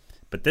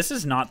 But this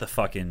is not the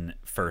fucking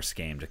first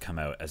game to come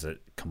out as a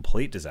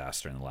complete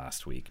disaster in the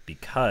last week,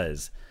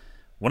 because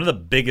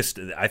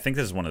I think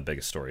this is one of the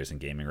biggest stories in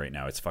gaming right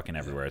now. It's fucking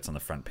everywhere. It's on the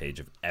front page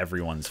of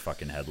everyone's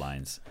fucking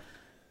headlines.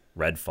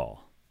 Redfall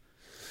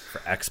for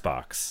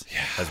Xbox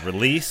has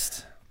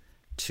released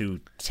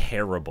to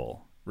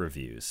terrible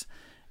reviews.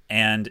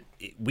 And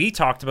we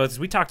talked about this.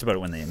 We talked about it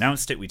when they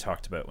announced it. We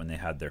talked about it when they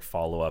had their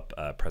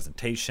follow-up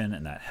presentation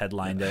and that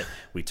headlined it.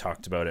 We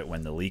talked about it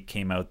when the leak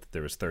came out that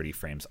there was 30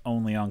 frames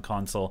only on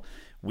console.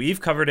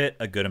 We've covered it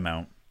a good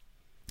amount.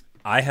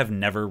 I have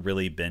never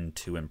really been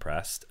too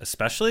impressed,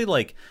 especially,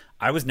 like,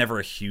 I was never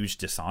a huge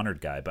Dishonored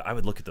guy, but I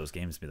would look at those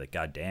games and be like,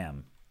 God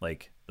damn,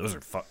 like, those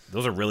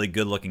are really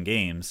good-looking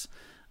games.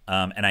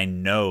 And I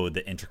know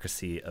the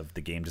intricacy of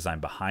the game design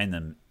behind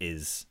them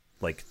is,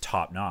 like,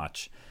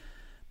 top-notch.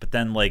 But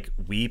then, like,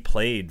 we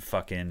played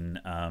fucking,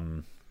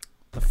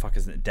 the fuck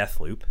is it,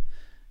 Deathloop.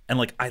 And,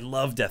 like, I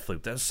love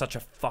Deathloop. That was such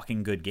a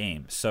fucking good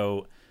game.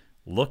 So,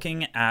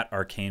 looking at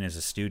Arcane as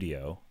a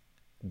studio,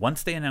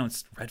 once they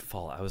announced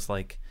Redfall, I was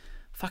like,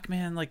 fuck,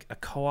 man, like, a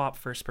co-op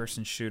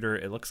first-person shooter.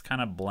 It looks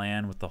kind of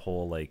bland with the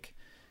whole, like,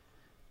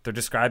 they're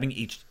describing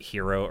each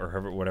hero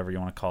or whatever you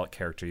want to call it,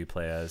 character you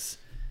play as.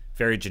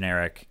 Very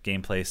generic.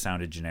 Gameplay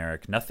sounded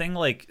generic. Nothing,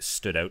 like,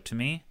 stood out to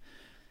me.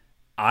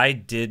 I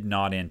did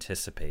not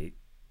anticipate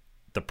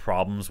the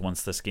problems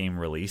once this game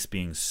released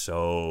being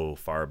so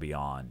far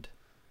beyond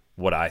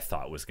what I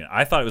thought was going to.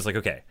 I thought it was like,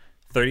 okay,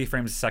 30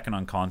 frames a second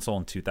on console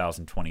in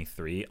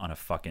 2023 on a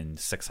fucking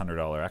 $600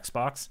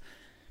 Xbox.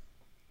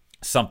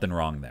 Something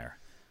wrong there.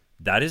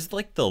 That is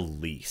like the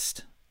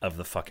least of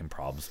the fucking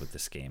problems with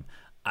this game.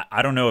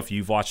 I don't know if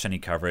you've watched any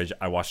coverage.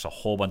 I watched a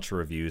whole bunch of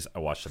reviews. I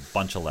watched a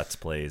bunch of Let's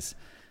Plays.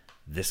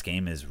 This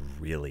game is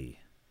really,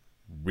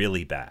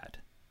 really bad.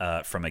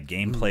 From a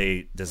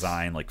gameplay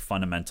design, like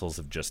fundamentals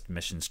of just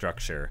mission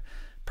structure,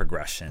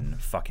 progression,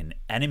 fucking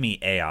enemy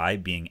AI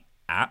being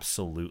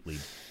absolutely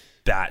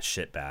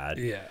batshit bad.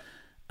 Yeah,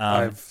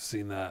 I've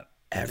seen that.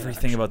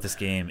 Everything about this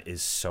game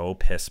is so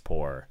piss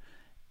poor,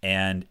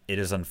 and it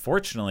is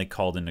unfortunately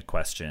called into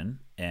question.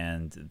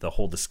 And the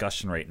whole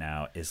discussion right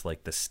now is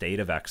like the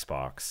state of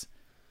Xbox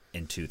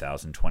in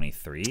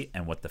 2023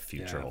 and what the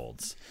future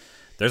holds.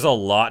 There's a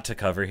lot to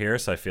cover here,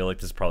 so I feel like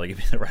this is probably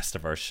gonna be the rest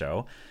of our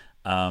show.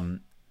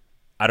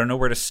 I don't know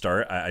where to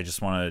start. I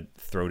just want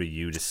to throw to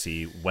you to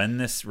see when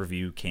this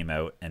review came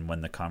out and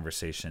when the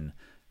conversation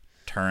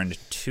turned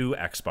to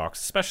Xbox,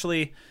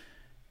 especially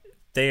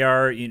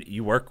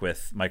you work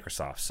with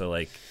Microsoft. So,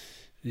 like,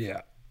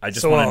 yeah, I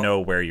just want to know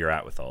where you're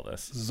at with all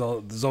this.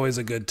 There's always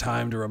a good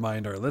time to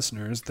remind our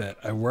listeners that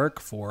I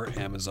work for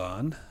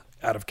Amazon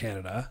out of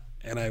Canada,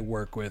 and I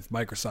work with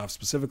Microsoft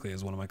specifically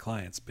as one of my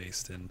clients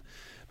based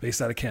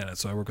out of Canada.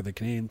 So I work with the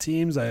Canadian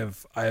teams. I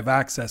have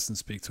access and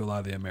speak to a lot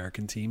of the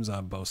American teams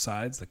on both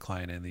sides, the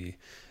client and the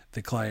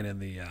the client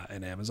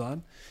in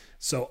Amazon.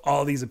 So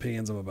all these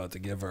opinions I'm about to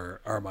give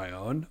are my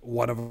own.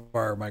 One of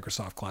our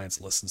Microsoft clients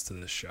listens to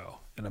this show,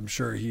 and I'm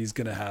sure he's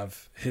going to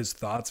have his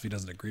thoughts if he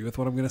doesn't agree with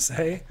what I'm going to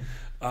say.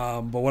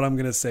 But what I'm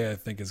going to say, I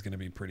think, is going to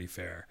be pretty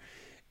fair.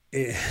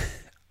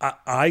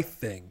 I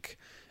think,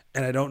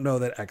 and I don't know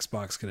that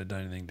Xbox could have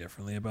done anything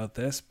differently about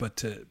this, but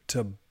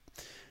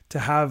to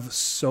have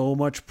so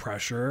much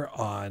pressure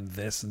on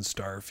this and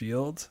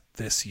Starfield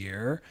this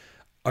year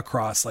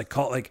across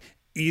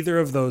either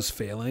of those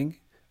failing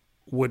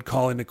would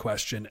call into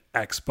question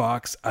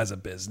Xbox as a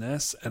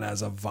business and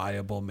as a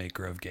viable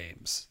maker of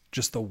games,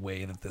 just the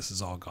way that this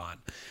has all gone.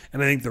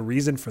 And I think the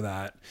reason for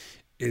that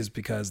is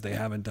because they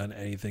haven't done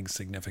anything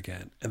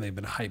significant and they've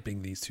been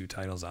hyping these two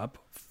titles up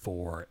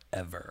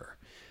forever.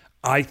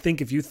 I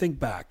think if you think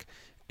back,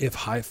 if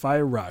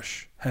Hi-Fi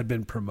Rush had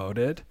been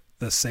promoted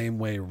the same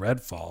way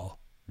Redfall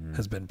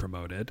has been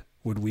promoted,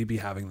 would we be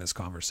having this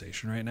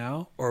conversation right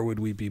now? Or would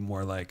we be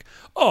more like,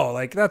 oh,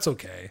 like that's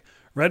okay.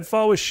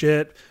 Redfall was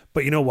shit,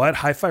 but you know what?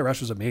 Hi-Fi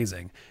Rush was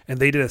amazing. And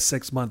they did a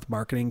 6-month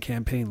marketing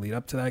campaign lead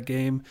up to that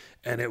game.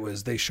 And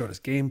they showed us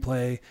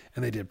gameplay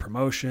and they did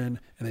promotion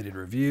and they did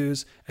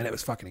reviews and it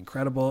was fucking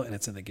incredible. And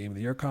it's in the Game of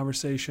the Year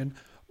conversation.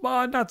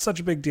 Well, not such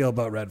a big deal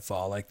about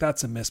Redfall. Like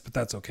that's a miss, but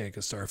that's okay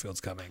because Starfield's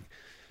coming.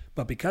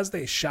 But because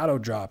they shadow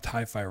dropped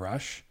Hi-Fi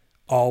Rush,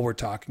 all we're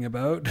talking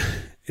about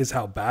is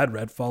how bad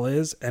Redfall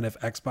is and if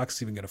Xbox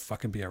is even going to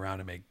fucking be around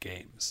to make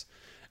games.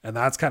 And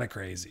that's kind of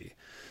crazy.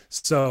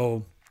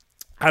 So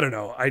I don't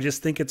know. I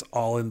just think it's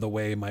all in the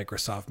way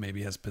Microsoft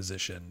maybe has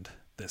positioned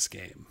this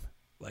game.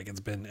 Like I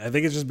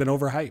think it's just been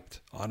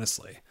overhyped,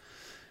 honestly.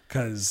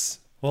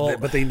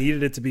 But they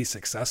needed it to be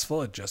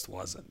successful. It just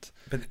wasn't.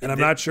 And I'm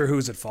not sure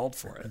who's at fault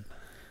for it.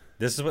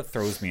 This is what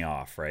throws me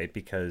off, right?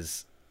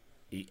 Because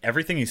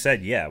everything you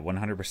said, yeah,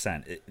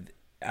 100%.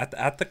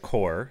 At the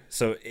core,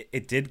 so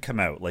it did come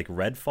out. Like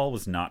Redfall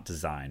was not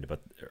designed,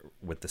 but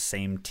with the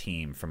same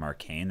team from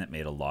Arcane that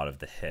made a lot of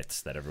the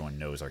hits that everyone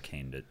knows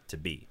Arcane to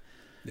be.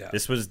 Yeah.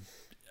 This was,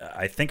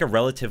 I think, a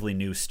relatively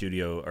new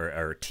studio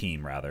or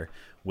team rather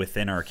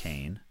within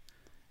Arcane,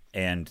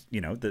 and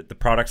you know the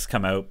products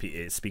come out.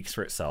 It speaks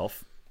for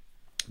itself.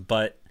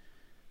 But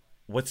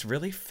what's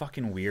really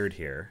fucking weird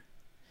here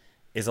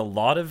is a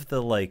lot of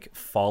the like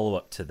follow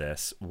up to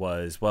this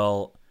was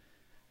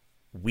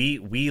we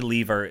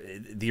leave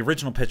the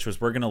original pitch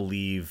was we're going to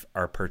leave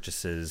our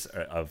purchases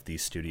of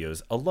these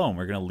studios alone.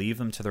 We're going to leave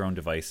them to their own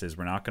devices.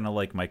 We're not going to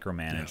like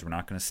micromanage. Yeah. We're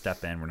not going to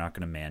step in. We're not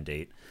going to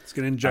mandate. It's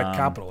going to inject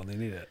capital when they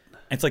need it.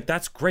 And it's like,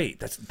 that's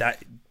great.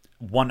 That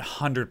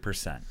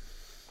 100%.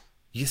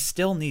 You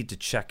still need to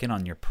check in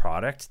on your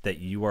product that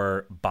you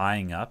are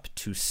buying up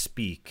to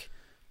speak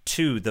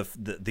to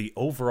the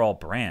overall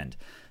brand.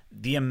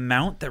 The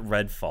amount that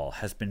Redfall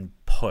has been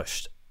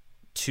pushed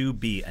to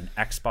be an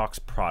Xbox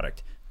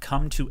product.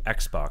 Come to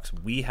Xbox.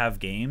 We have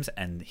games,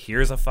 and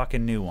here's a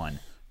fucking new one.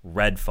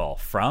 Redfall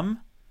from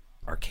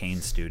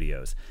Arcane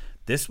Studios.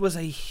 This was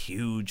a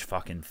huge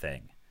fucking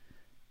thing.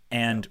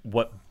 And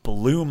what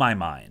blew my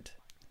mind,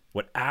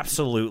 what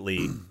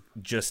absolutely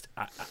just...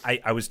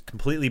 I was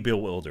completely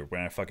bewildered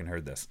when I fucking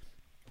heard this.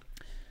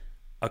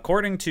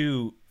 According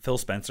to Phil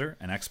Spencer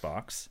and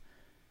Xbox,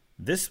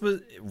 this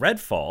was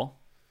Redfall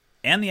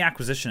and the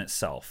acquisition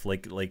itself,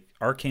 like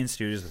Arcane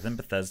Studios within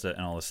Bethesda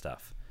and all this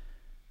stuff,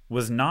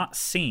 was not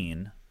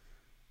seen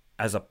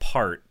as a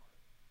part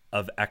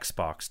of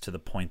Xbox to the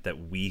point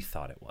that we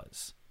thought it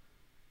was.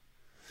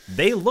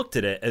 They looked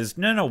at it as,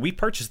 no, we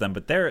purchased them,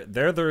 but they're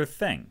their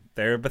thing.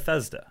 They're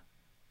Bethesda.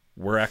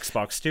 We're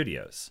Xbox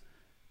Studios.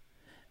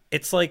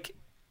 It's like,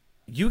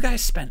 you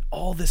guys spent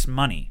all this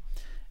money.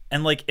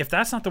 And like, if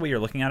that's not the way you're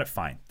looking at it,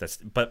 fine.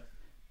 But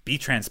be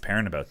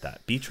transparent about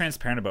that. Be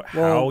transparent about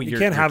how you're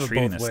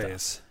treating this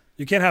stuff.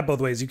 You can't have both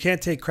ways. You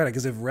can't take credit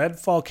because if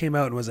Redfall came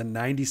out and was a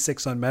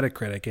 96 on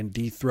Metacritic and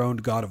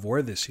dethroned God of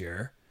War this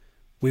year,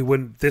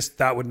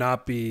 that would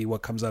not be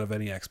what comes out of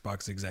any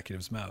Xbox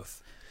executive's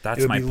mouth.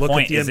 That's my point. Look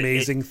at the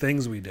amazing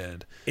things we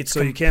did. It's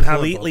so you can't have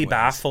completely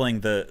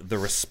baffling the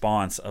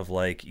response of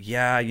like,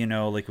 yeah, you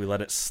know, like we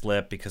let it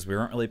slip because we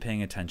weren't really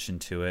paying attention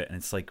to it. And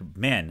it's like,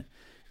 man,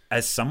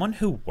 as someone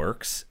who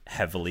works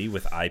heavily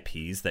with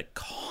IPs that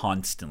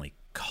constantly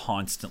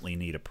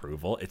need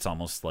approval, it's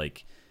almost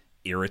like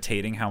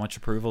irritating how much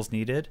approval is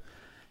needed.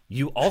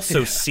 You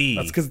also see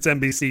that's because it's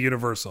NBC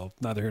Universal,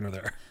 neither here nor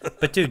there.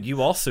 But dude,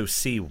 you also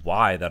see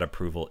why that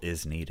approval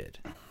is needed.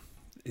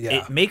 Yeah,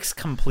 it makes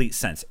complete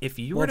sense. If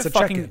you were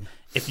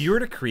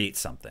to create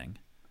something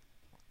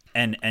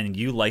and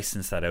you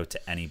license that out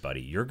to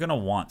anybody, you're gonna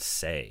want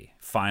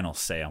final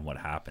say on what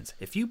happens.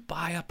 If you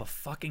buy up a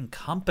fucking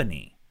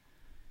company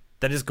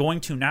that is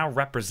going to now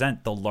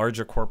represent the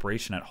larger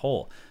corporation at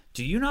whole,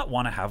 do you not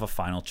want to have a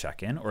final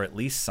check-in or at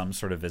least some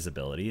sort of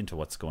visibility into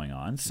what's going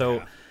on?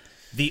 So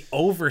the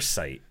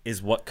oversight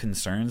is what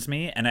concerns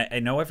me. And I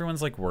know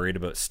everyone's like worried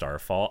about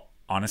Starfall.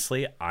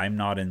 Honestly, I'm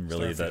not in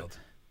really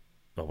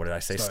what did I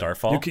say? Sorry.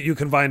 Starfall? You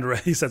combined,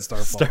 he said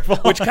Starfall. Starfall.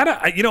 Which kind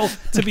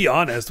of, to be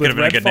honest, with Could've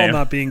been a good Redfall name.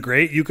 not being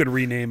great, you could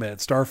rename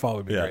it. Starfall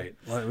would be Yeah. great.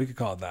 Well, we could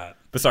call it that.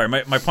 But sorry,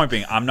 my point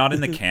being, I'm not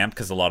in the camp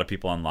because a lot of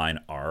people online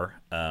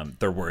are.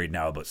 They're worried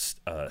now about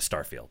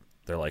Starfield.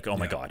 They're like, oh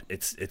my God,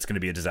 it's going to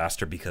be a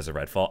disaster because of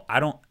Redfall. I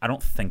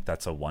don't think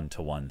that's a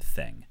one-to-one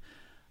thing.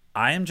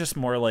 I am just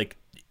more like,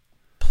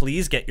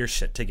 please get your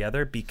shit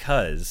together,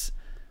 because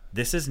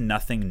this is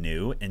nothing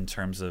new in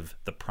terms of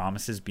the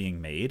promises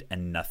being made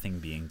and nothing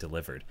being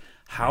delivered.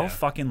 How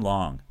fucking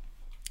long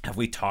have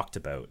we talked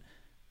about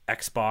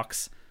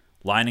Xbox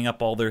lining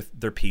up all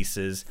their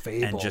pieces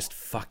Fable. and just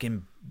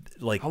fucking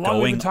like How long have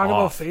we going been talking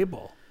off? about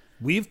Fable?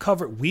 We've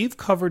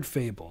covered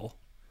Fable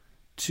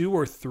 2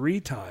 or 3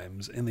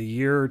 times in the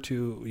year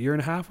and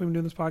a half we've been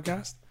doing this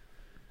podcast.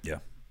 Yeah.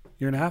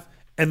 Year and a half.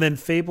 And then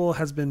Fable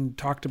has been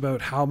talked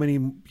about how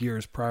many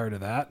years prior to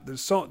that?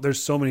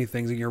 There's so many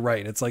things, and you're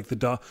right. It's like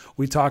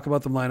we talk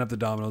about them line up the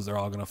dominoes, they're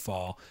all going to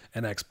fall,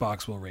 and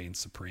Xbox will reign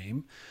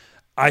supreme.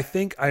 I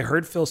think I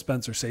heard Phil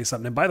Spencer say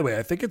something. And by the way,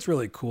 I think it's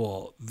really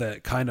cool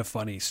that Kind of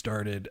Funny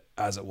started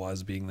as it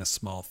was being this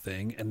small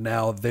thing. And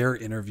now their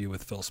interview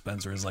with Phil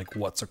Spencer is like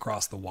what's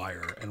across the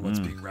wire and what's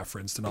being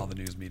referenced in all the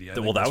news media.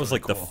 Well, that was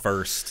really like cool. the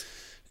first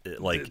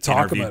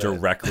Talk interview about it.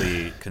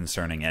 directly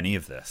concerning any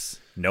of this.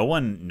 No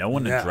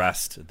one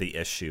addressed the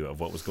issue of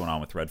what was going on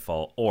with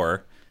Redfall,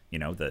 or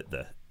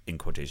the in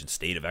quotation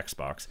state of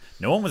Xbox.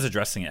 No one was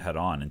addressing it head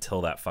on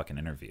until that fucking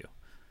interview.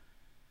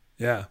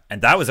 Yeah.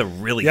 And that was a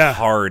really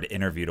hard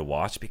interview to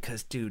watch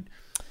because, dude,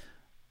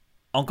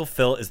 Uncle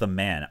Phil is the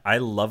man. I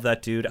love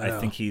that dude. I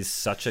think he's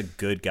such a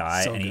good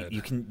guy, So and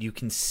good. you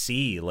can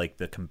see like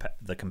the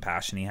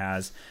compassion he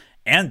has,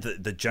 and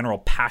the general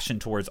passion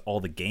towards all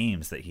the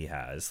games that he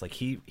has. Like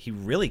he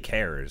really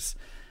cares,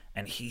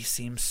 and he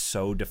seems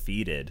so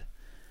defeated.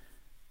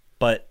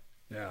 But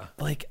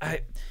like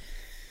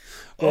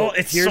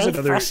it's so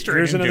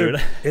frustrating,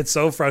 dude. It's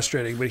so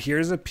frustrating, but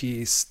here's a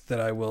piece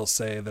that I will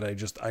say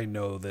that I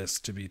know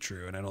this to be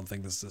true, and I don't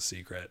think this is a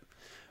secret.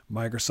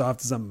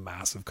 Microsoft is a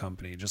massive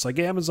company, just like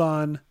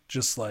Amazon,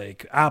 just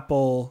like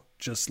Apple,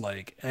 just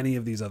like any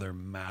of these other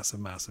massive,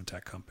 massive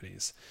tech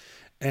companies.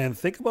 And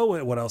think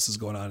about what else is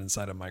going on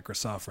inside of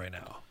Microsoft right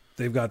now.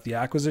 They've got the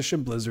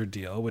acquisition Blizzard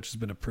deal, which has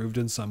been approved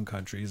in some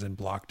countries and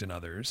blocked in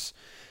others.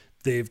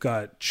 They've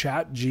got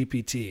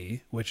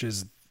ChatGPT, which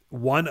is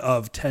one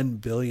of 10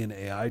 billion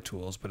AI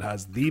tools, but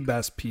has the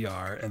best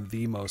PR and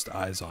the most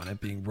eyes on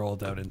it being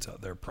rolled out into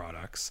their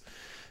products.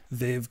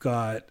 They've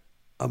got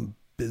a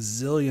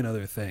bazillion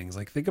other things.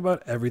 Like, think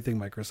about everything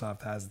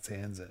Microsoft has its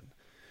hands in.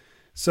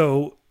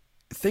 So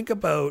think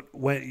about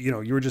when,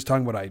 you were just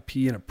talking about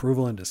IP and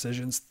approval and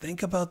decisions.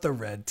 Think about the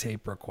red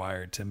tape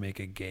required to make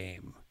a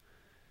game.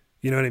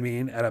 You know what I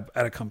mean? At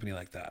a company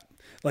like that.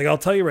 Like, I'll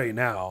tell you right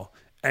now,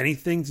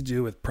 anything to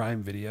do with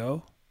Prime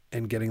Video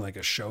and getting like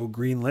a show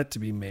greenlit to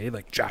be made,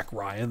 like Jack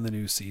Ryan, the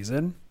new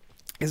season,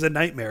 is a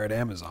nightmare at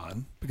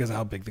Amazon because of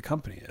how big the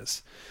company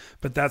is.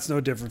 But that's no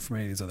different from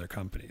any of these other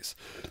companies.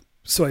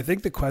 So I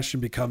think the question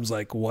becomes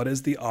like, what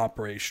is the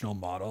operational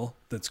model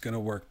that's going to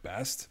work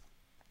best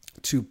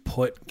to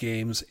put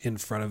games in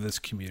front of this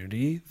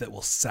community that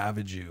will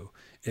savage you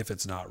if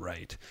it's not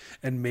right?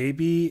 And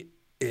maybe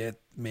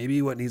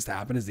what needs to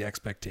happen is the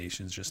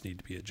expectations just need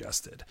to be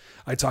adjusted.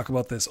 I talk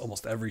about this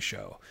almost every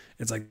show.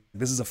 It's like,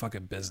 this is a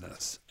fucking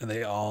business, and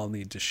they all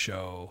need to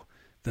show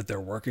that they're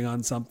working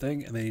on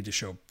something, and they need to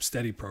show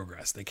steady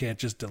progress. They can't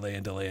just delay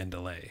and delay and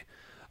delay.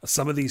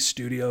 Some of these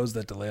studios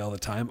that delay all the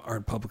time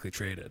aren't publicly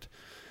traded.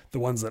 The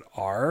ones that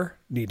are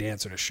need to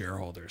answer to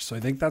shareholders. So I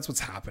think that's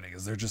what's happening,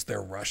 is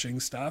they're rushing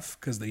stuff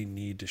because they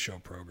need to show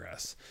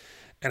progress.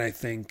 And I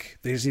think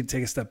they just need to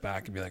take a step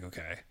back and be like,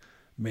 okay,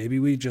 maybe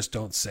we just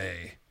don't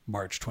say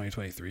March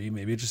 2023.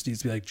 Maybe it just needs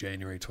to be like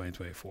January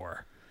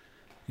 2024.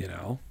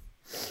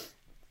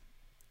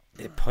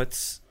 It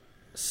puts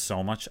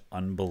so much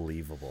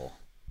unbelievable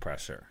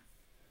pressure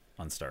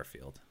on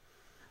Starfield.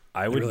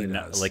 I would really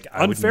not does. like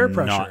I Unfair would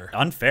pressure.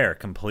 Not, unfair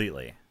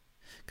completely.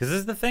 Because this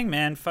is the thing,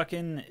 man.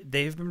 Fucking,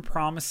 they've been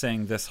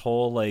promising this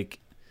whole like,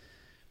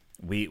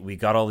 we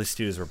got all these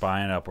studios, we're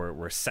buying up,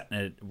 we're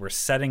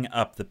setting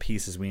up the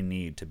pieces we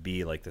need to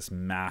be like this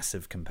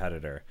massive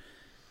competitor.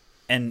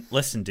 And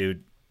listen,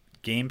 dude,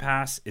 Game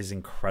Pass is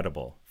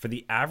incredible for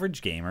the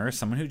average gamer,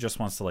 someone who just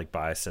wants to like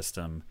buy a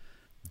system,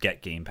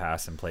 get Game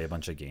Pass, and play a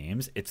bunch of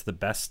games. It's the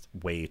best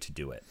way to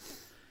do it.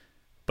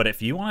 But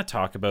if you want to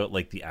talk about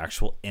like the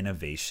actual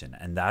innovation,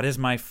 and that is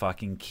my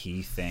fucking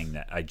key thing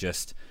that I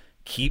just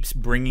keeps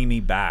bringing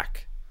me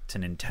back to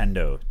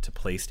Nintendo, to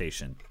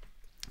PlayStation,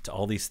 to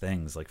all these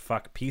things, like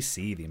fuck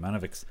PC, the amount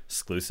of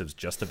exclusives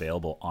just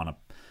available on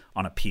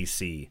a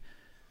PC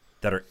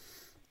that are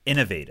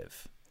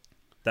innovative,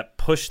 that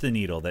push the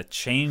needle, that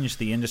change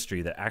the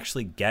industry, that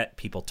actually get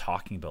people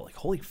talking about like,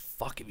 holy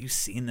fuck, have you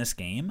seen this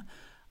game?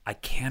 I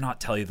cannot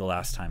tell you the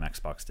last time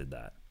Xbox did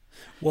that.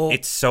 Well,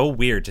 it's so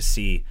weird to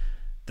see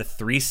the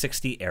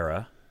 360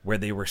 era where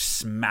they were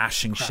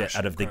smashing shit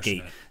out of the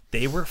gate.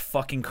 They were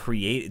fucking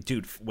creative.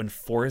 Dude, when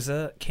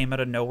Forza came out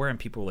of nowhere and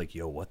people were like,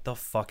 yo, what the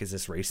fuck is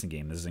this racing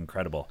game? This is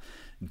incredible.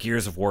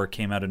 Gears of War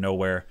came out of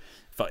nowhere.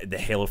 The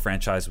Halo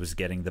franchise was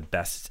getting the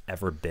best it's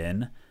ever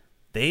been.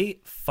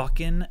 They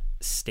fucking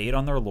stayed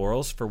on their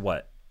laurels for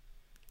what?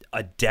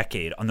 A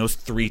decade on those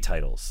 3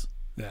 titles.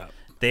 Yeah.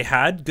 They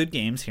had good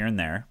games here and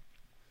there,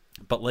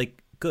 but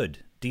like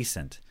good,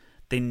 decent.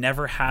 They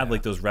never had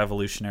like those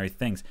revolutionary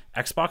things.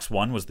 Xbox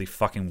One was the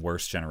fucking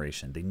worst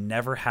generation. They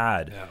never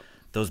had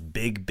those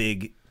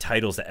big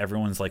titles that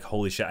everyone's like,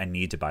 holy shit, I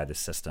need to buy this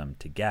system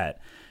to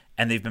get.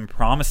 And they've been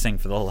promising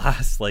for the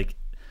last, like,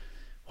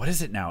 what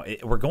is it now?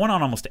 We're going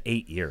on almost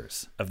 8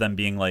 years of them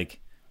being like,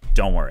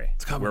 don't worry.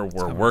 We're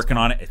working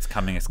on it. It's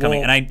coming. Well,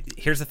 and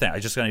here's the thing. I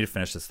just need to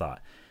finish this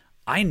thought.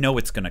 I know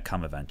it's going to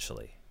come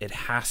eventually. It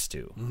has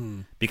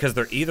to. Because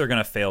they're either going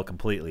to fail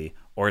completely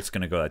or it's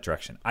going to go that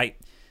direction.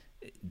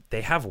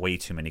 They have way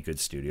too many good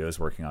studios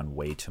working on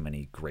way too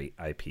many great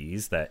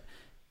IPs that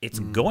it's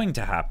going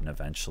to happen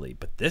eventually.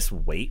 But this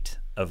wait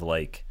of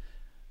like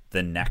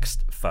the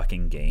next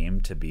fucking game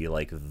to be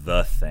like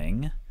the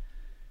thing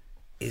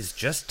is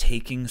just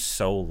taking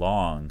so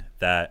long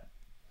that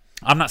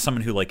I'm not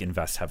someone who like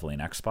invests heavily in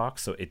Xbox,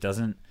 so it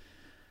doesn't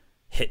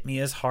hit me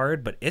as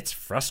hard, but it's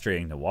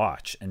frustrating to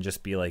watch and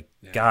just be like,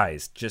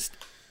 guys, just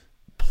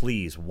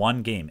please,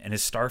 one game. And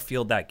is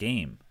Starfield that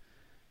game?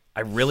 I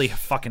really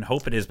fucking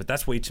hope it is, but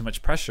that's way too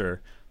much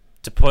pressure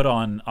to put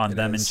on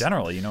them in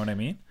general. You know what I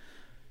mean?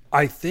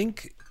 I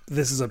think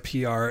this is a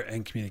PR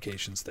and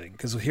communications thing,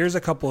 because here's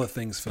a couple of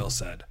things Phil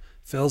said.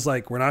 Phil's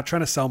like, we're not trying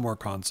to sell more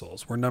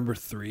consoles. We're number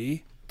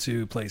 3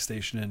 to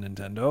PlayStation and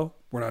Nintendo.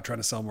 We're not trying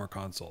to sell more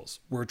consoles.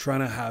 We're trying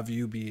to have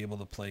you be able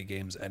to play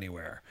games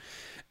anywhere.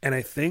 And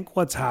I think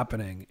what's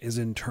happening is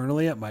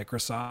internally at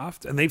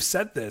Microsoft, and they've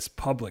said this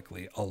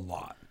publicly a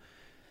lot,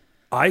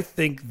 I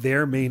think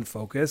their main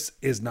focus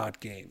is not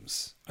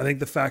games. I think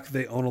the fact that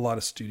they own a lot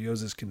of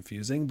studios is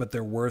confusing, but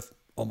they're worth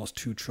almost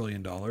 $2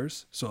 trillion.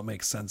 So it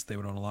makes sense they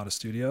would own a lot of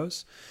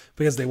studios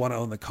because they want to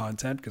own the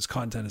content, because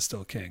content is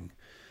still king.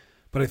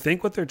 But I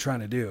think what they're trying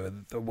to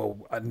do,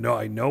 well,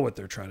 I know what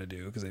they're trying to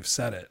do because they've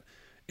said it,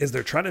 is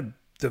they're trying to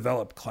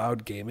develop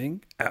cloud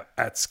gaming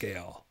at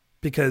scale.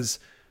 Because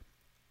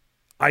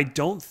I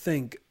don't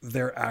think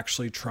they're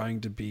actually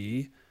trying to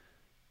be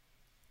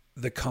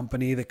the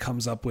company that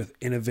comes up with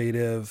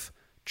innovative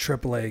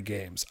AAA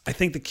games. I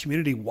think the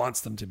community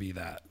wants them to be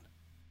that.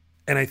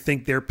 And I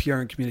think their PR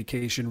and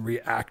communication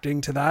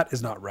reacting to that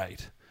is not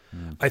right.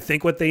 I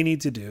think what they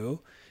need to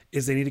do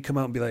is they need to come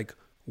out and be like,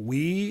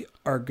 we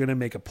are going to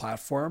make a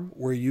platform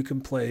where you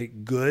can play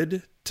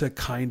good to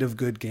kind of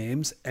good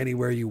games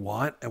anywhere you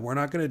want. And we're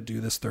not going to do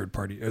this third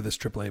party or this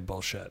AAA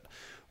bullshit.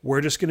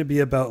 We're just going to be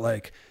about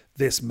like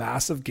this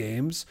massive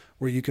games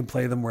where you can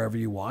play them wherever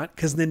you want.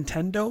 Because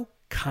Nintendo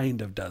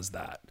kind of does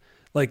that.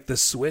 Like the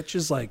Switch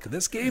is like,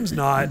 this game's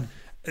not,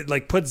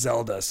 like, put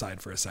Zelda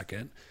aside for a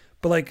second,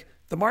 but like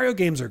the Mario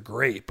games are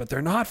great, but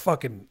they're not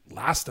fucking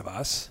Last of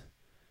Us.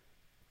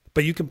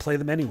 But you can play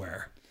them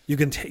anywhere. You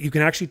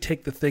can actually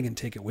take the thing and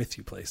take it with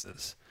you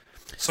places.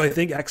 So I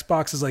think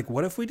Xbox is like,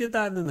 what if we did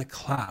that in the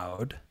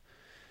cloud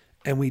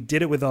and we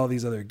did it with all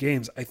these other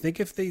games? I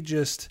think if they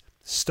just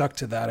stuck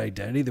to that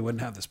identity, they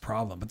wouldn't have this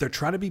problem. But they're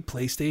trying to be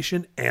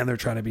PlayStation and they're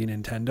trying to be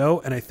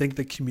Nintendo. And I think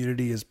the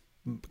community is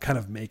kind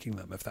of making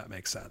them, if that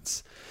makes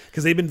sense.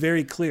 Because they've been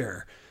very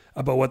clear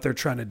about what they're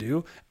trying to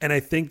do. And I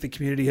think the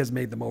community has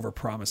made them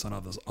overpromise on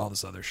all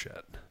this other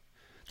shit.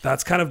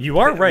 That's kind of, you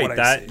are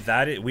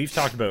right. We've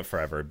talked about it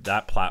forever.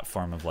 That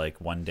platform of like,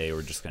 one day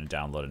we're just going to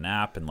download an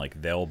app and like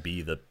they'll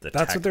be the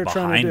tech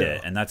behind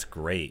it, and that's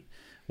great.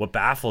 What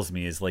baffles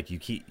me is like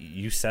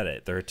you said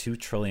it. They're a $2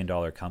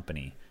 trillion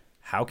company.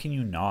 How can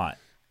you not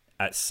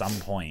at some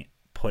point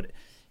put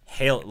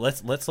Halo?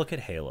 Let's look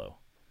at Halo.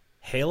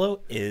 Halo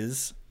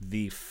is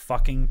the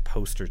fucking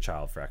poster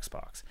child for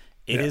Xbox.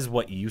 It is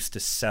what used to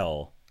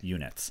sell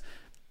units.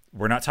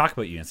 We're not talking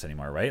about units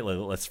anymore, right?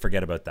 Let's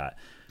forget about that.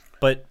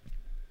 But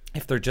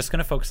if they're just going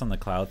to focus on the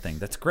cloud thing,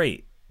 that's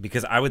great,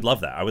 because I would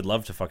love that. I would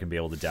love to fucking be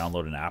able to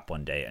download an app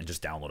one day and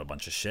just download a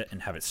bunch of shit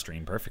and have it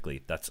stream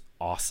perfectly. That's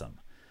awesome.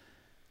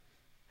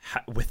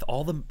 With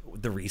all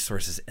the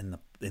resources in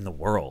the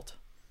world,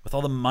 with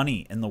all the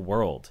money in the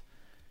world,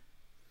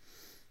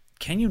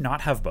 can you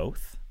not have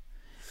both?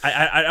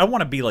 I don't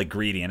want to be like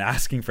greedy and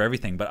asking for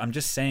everything, but I'm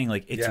just saying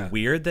like it's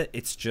weird that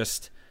it's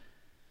just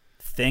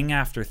thing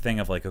after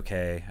thing of like,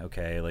 okay,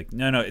 like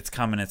no, it's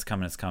coming,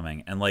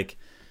 and like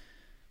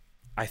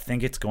I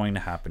think it's going to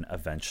happen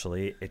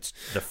eventually. It's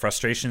the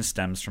frustration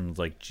stems from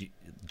like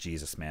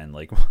Jesus, man,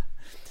 like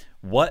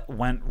what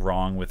went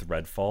wrong with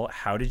Redfall?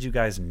 How did you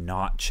guys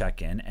not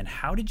check in, and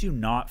how did you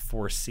not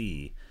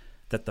foresee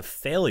that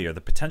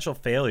the potential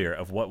failure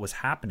of what was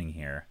happening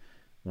here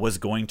was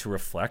going to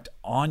reflect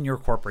on your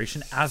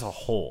corporation as a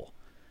whole?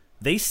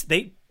 They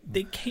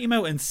came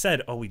out and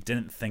said, "Oh, we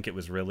didn't think it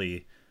was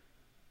really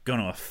going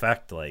to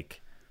affect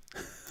like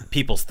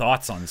people's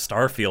thoughts on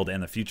Starfield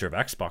and the future of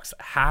Xbox."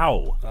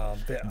 How?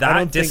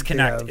 That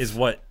disconnect is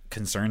what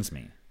concerns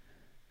me.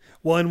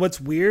 Well, and what's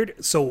weird,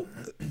 so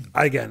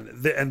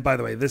again, and by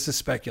the way, this is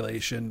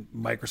speculation.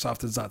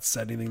 Microsoft has not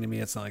said anything to me.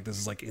 It's not like this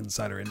is like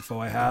insider info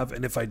I have.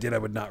 And if I did, I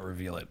would not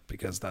reveal it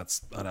because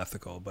that's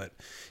unethical. But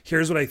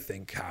here's what I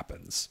think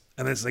happens.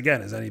 And this,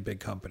 again, is any big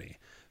company.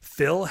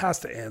 Phil has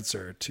to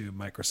answer to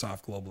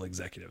Microsoft global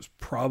executives,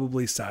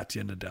 probably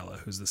Satya Nadella,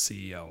 who's the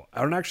CEO. I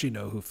don't actually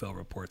know who Phil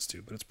reports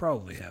to, but it's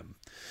probably him.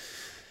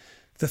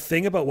 The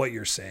thing about what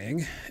you're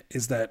saying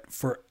is that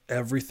for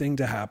everything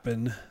to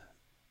happen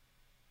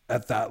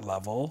at that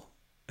level,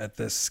 at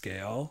this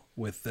scale,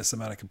 with this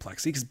amount of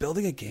complexity, because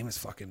building a game is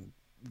fucking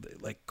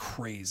like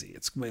crazy.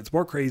 It's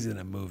more crazy than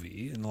a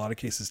movie. In a lot of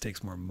cases, it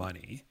takes more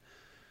money.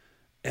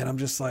 And I'm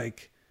just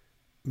like,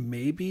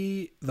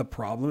 maybe the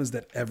problem is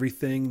that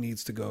everything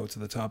needs to go to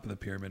the top of the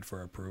pyramid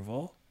for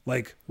approval.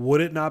 Like, would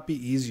it not be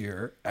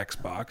easier,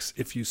 Xbox,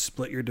 if you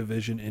split your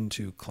division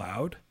into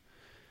cloud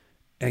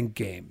and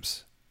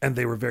games? And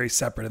they were very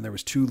separate, and there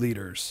was 2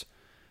 leaders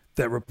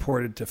that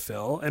reported to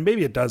Phil. And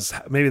maybe this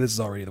is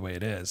already the way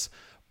it is,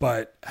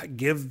 but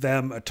give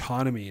them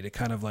autonomy to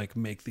kind of like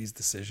make these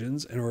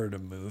decisions in order to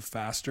move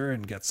faster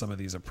and get some of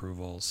these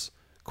approvals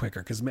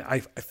quicker. Because I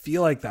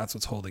feel like that's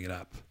what's holding it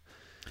up.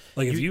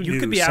 Like if you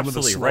could be some of the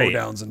absolutely right.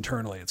 slowdowns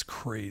internally, it's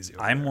crazy.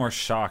 I'm more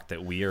shocked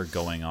that we are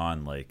going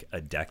on like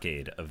a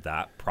decade of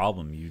that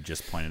problem you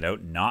just pointed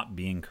out not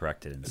being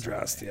corrected in some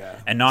way. Yeah,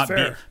 and not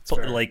being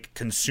like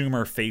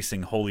consumer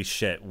facing. Holy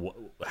shit!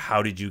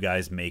 How did you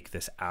guys make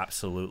this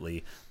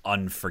absolutely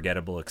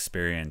unforgettable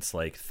experience?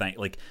 Like,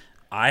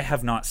 I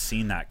have not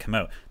seen that come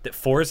out. That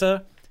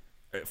Forza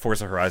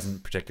Horizon,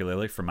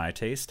 particularly for my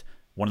taste,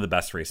 one of the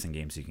best racing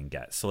games you can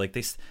get. So like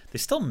they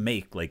still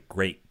make like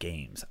great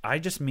games. I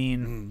just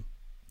mean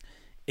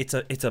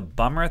it's a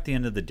bummer at the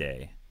end of the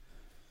day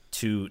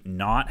to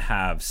not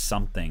have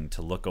something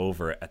to look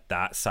over at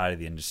that side of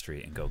the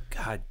industry and go,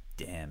 God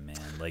damn, man,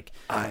 like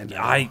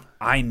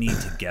I need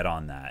to get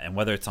on that. And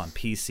whether it's on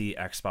PC,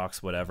 Xbox,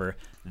 whatever,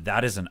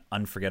 that is an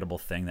unforgettable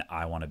thing that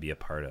I want to be a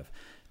part of.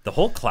 The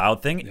whole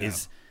cloud thing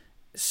is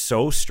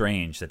so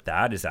strange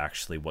that is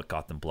actually what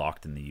got them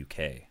blocked in the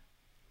UK.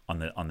 On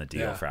the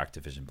deal for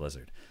Activision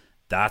Blizzard.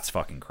 That's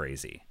fucking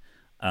crazy.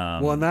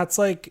 Well, and that's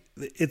like,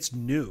 it's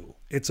new.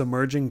 It's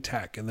emerging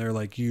tech, and they're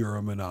like, you're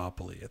a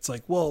monopoly. It's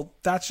like, well,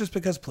 that's just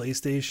because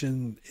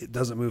PlayStation, it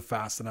doesn't move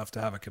fast enough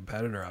to have a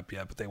competitor up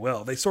yet, but they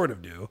will. They sort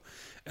of do.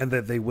 And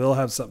that they will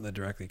have something that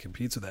directly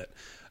competes with it.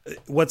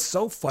 What's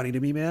so funny to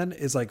me, man,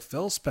 is like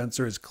Phil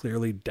Spencer is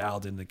clearly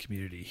dialed in the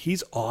community.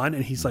 He's on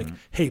and he's like,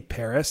 hey,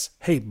 Paris,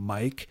 hey,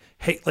 Mike,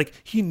 hey, like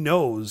he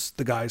knows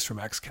the guys from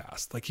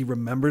XCast. Like he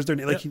remembers their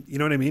name. Like, you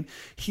know what I mean?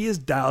 He is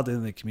dialed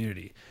in the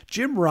community.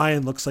 Jim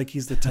Ryan looks like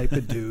he's the type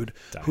of dude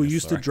who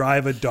used to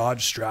drive a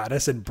Dodge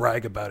Stratus and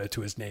brag about it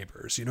to his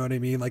neighbors. You know what I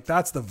mean? Like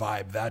that's the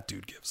vibe that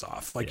dude gives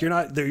off. Like you're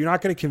not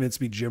going to convince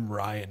me Jim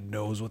Ryan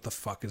knows what the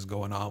fuck is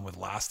going on with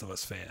Last of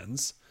Us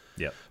fans.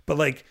 Yeah. But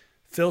like,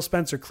 Phil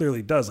Spencer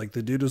clearly does. Like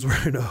the dude was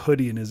wearing a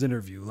hoodie in his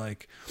interview.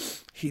 Like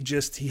he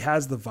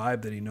has the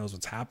vibe that he knows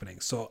what's happening.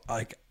 So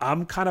like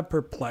I'm kind of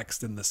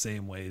perplexed in the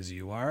same way as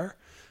you are.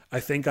 I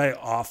think I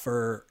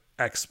offer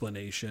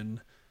explanation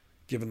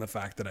given the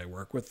fact that I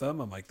work with them.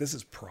 I'm like, this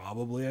is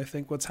probably, I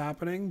think, what's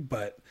happening,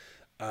 but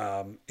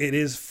it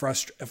is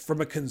frustrating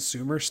from a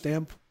consumer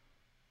standpoint.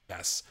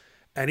 Yes.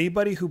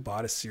 Anybody who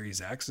bought a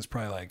Series X is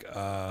probably like,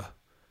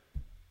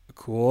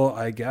 cool,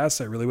 I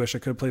guess. I really wish I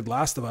could have played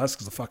Last of Us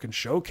because the fucking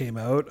show came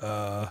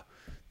out.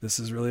 This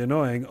is really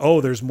annoying. Oh,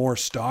 there's more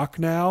stock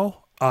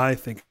now? I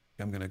think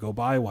I'm going to go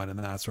buy one, and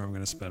that's where I'm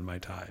going to spend my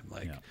time.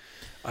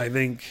 I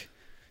think,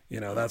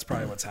 that's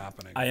probably what's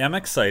happening. I am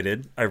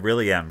excited. I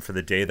really am for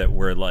the day that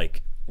we're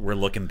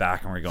looking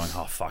back and we're going,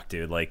 oh, fuck,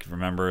 dude.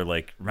 Remember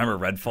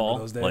Redfall?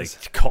 Those days?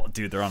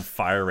 Dude, they're on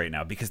fire right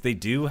now because they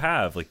do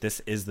have,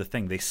 this is the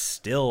thing. They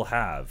still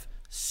have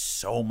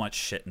so much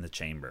shit in the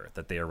chamber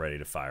that they are ready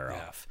to fire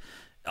off.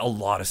 A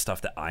lot of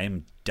stuff that I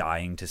am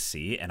dying to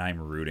see and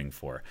I'm rooting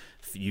for.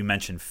 You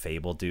mentioned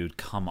Fable, dude.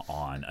 Come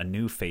on. A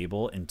new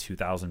Fable in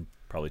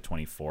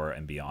 2024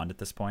 and beyond at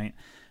this point.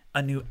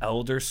 A new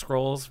Elder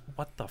Scrolls.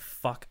 What the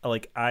fuck?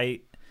 I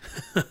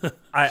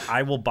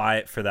will buy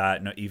it for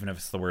that, even if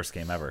it's the worst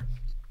game ever.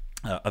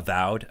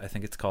 Avowed, I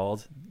think it's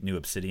called. New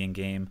Obsidian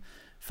game.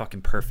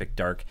 Fucking Perfect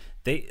Dark.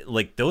 They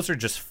those are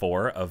just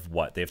 4 of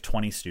what they have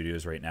 20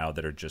 studios right now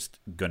that are just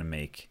gonna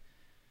make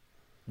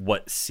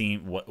what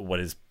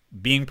is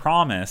being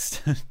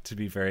promised to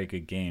be very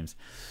good games.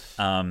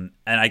 And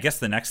I guess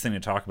the next thing to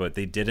talk about,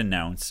 they did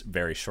announce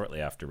very shortly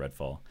after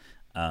Redfall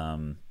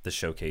the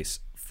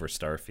showcase for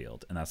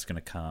Starfield, and that's gonna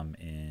come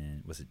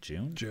in, was it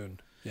June? June.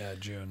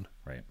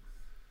 Right.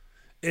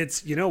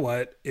 It's,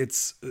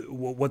 it's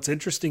what's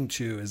interesting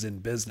too is in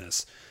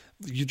business.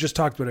 You just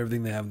talked about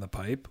everything they have in the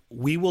pipe.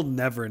 We will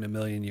never in a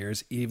million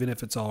years, even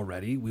if it's all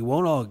ready, we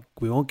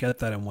won't get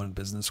that in one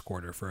business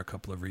quarter for a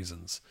couple of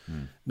reasons.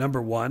 Number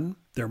one,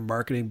 their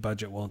marketing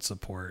budget won't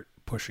support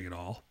pushing it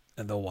all,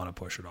 and they'll want to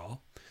push it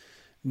all.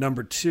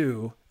 Number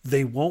two,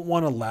 they won't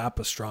want to lap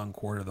a strong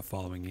quarter the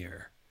following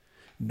year.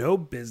 No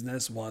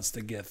business wants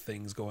to get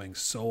things going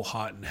so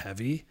hot and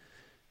heavy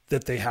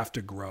that they have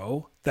to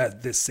grow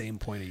that this same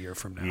point a year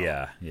from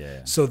now.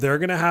 Yeah. So they're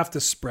going to have to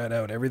spread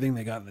out everything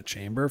they got in the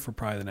chamber for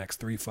probably the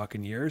next 3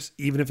 fucking years,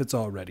 even if it's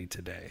all ready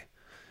today.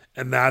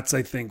 And that's,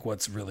 I think,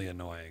 what's really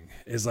annoying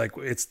is like,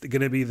 it's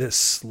going to be this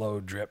slow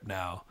drip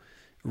now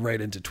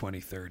right into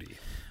 2030.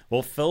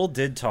 Well, Phil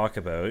did talk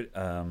about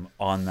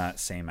on that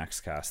same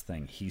XCast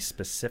thing. He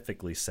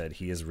specifically said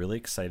he is really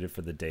excited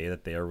for the day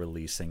that they are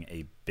releasing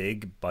a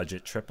big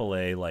budget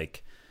AAA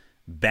like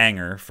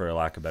banger, for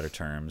lack of better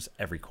terms,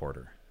 every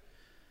quarter.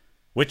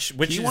 Which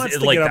he is wants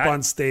to like get that. up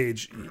on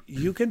stage.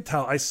 You can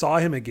tell. I saw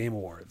him at Game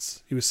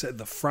Awards. He was sitting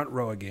the front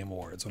row at Game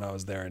Awards when I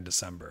was there in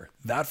December.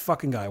 That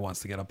fucking guy wants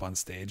to get up on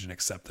stage and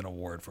accept an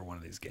award for one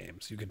of these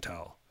games. You can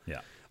tell.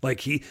 Yeah.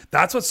 Like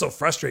that's what's so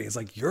frustrating. It's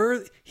like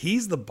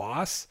he's the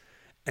boss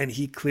and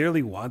he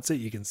clearly wants it.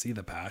 You can see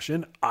the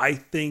passion. I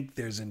think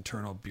there's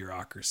internal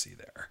bureaucracy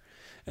there.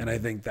 And I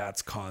think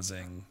that's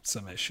causing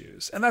some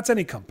issues. And that's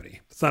any company.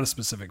 It's not a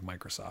specific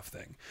Microsoft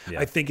thing. Yeah.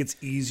 I think it's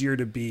easier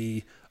to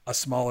be a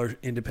smaller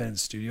independent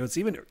studio. It's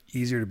even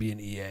easier to be an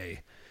EA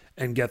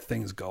and get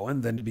things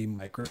going than to be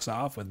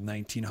Microsoft with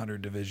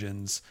 1,900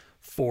 divisions,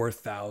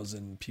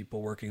 4,000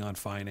 people working on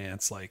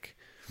finance. Like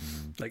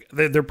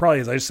there probably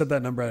is. I just said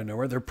that number out of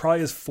nowhere. There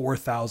probably is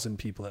 4,000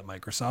 people at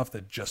Microsoft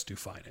that just do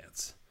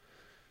finance.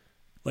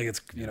 Like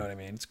it's, you know what I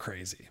mean? It's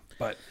crazy.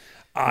 But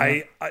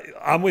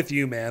I'm with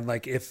you, man.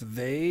 Like if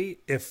they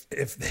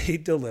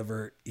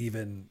deliver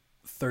even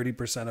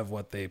 30% of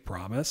what they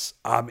promise,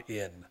 I'm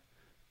in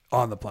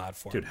on the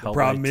platform. Dude, the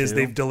problem is 2.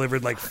 they've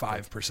delivered like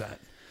 5%.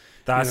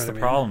 That's the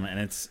problem. And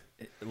it's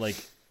like,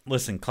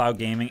 listen, cloud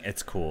gaming,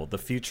 it's cool. The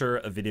future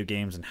of video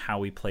games and how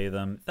we play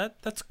them,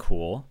 that's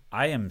cool.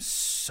 I am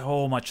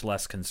so much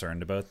less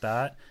concerned about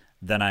that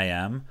than I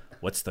am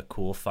what's the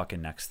cool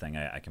fucking next thing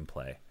I can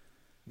play.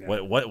 Yeah.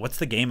 What's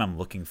the game I'm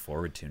looking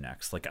forward to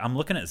next? Like I'm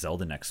looking at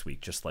Zelda next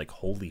week, just like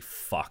holy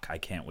fuck, I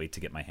can't wait to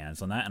get my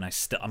hands on that. And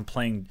I'm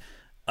playing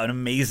an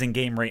amazing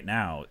game right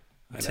now.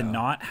 To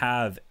not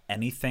have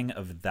anything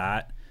of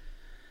that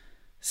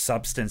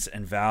substance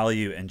and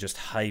value and just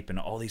hype and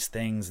all these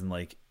things, and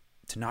like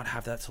to not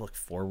have that to look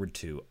forward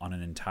to on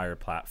an entire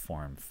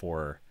platform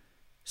for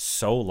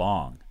so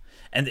long.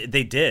 And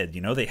they did,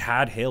 they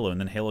had Halo, and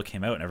then Halo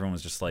came out and everyone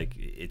was just like,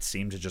 it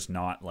seemed to just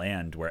not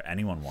land where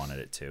anyone wanted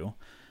it to.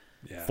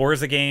 Yeah.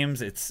 Forza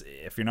games,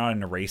 if you're not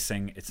into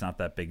racing, it's not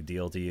that big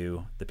deal to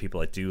you. The people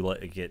that do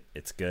like it,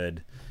 it's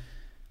good.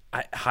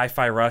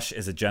 Hi-Fi Rush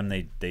is a gem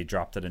they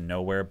dropped it in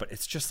nowhere, but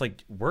it's just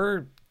like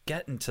we're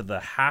getting to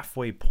the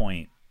halfway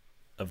point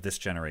of this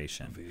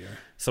generation.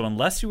 So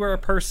unless you are a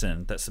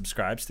person that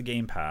subscribes to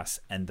Game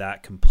Pass and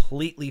that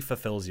completely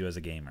fulfills you as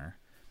a gamer,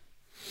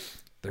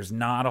 there's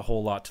not a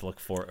whole lot to look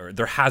for, or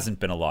there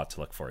hasn't been a lot to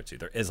look forward to.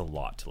 There is a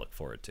lot to look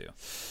forward to,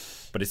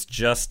 but it's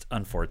just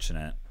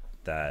unfortunate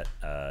that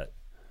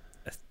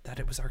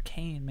it was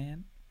Arcane,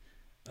 man.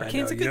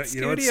 Arcane's a good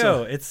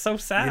studio. It's so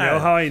sad. You know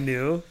how I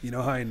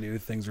knew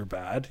things were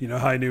bad? You know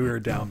how I knew we were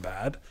down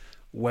bad?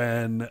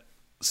 When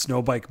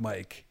Snowbike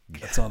Mike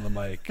gets on the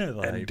mic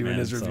and doing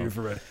his review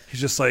for it. He's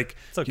just like,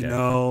 it's okay.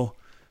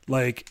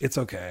 It's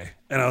okay.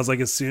 And I was like,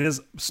 as soon as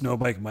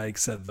Snowbike Mike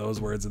said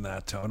those words in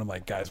that tone, I'm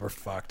like, guys, we're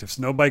fucked. If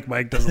Snowbike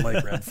Mike doesn't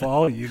like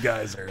Redfall, you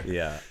guys are.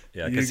 Yeah.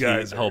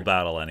 Because he'll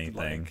battle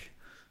anything.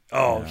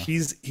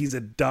 He's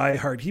a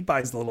diehard. He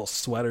buys the little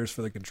sweaters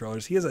for the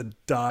controllers. He is a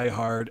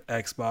diehard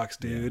Xbox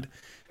dude,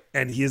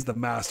 and he is the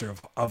master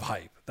of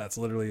hype. That's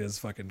literally his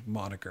fucking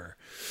moniker.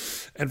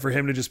 And for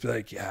him to just be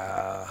like,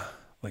 yeah,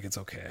 like it's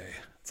okay.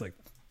 It's like,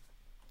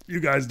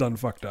 you guys done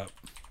fucked up.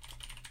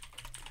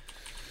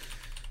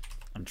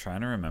 I'm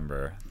trying to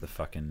remember the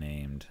fucking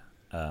named.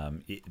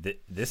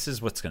 This is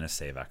what's going to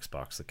save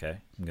Xbox, okay?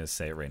 I'm going to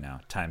say it right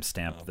now.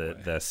 Timestamp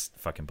this.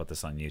 Fucking put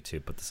this on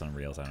YouTube. Put this on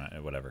Reels. I don't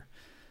know, whatever.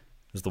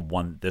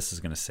 This is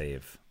going to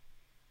save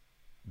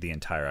the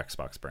entire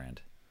Xbox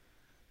brand.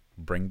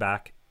 Bring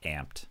back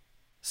Amped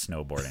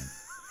snowboarding.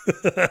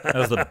 That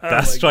was the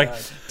best.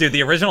 Dude,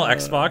 the original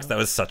Xbox, that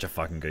was such a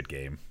fucking good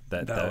game.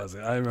 That was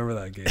it. I remember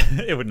that game.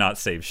 It would not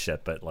save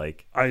shit, but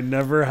like I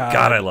never had.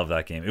 God, I love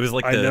that game. It was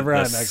like I never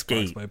had an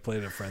Skate. Xbox, but I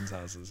played at friends'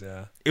 houses.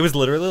 Yeah, it was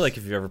literally like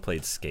if you ever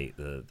played Skate,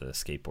 the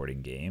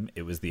skateboarding game.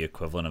 It was the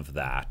equivalent of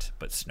that,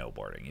 but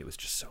snowboarding. It was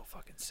just so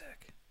fucking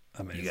sick.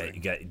 Amazing.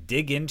 You got to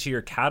dig into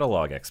your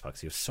catalog,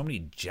 Xbox. You have so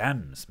many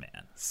gems,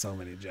 man. So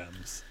many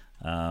gems.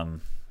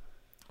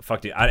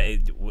 Fuck, dude.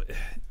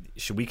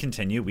 Should we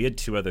continue? We had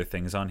 2 other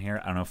things on here.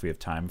 I don't know if we have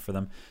time for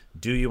them.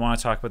 Do you want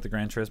to talk about the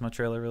Gran Turismo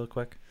trailer real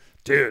quick?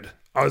 Dude,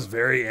 I was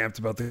very amped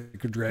about the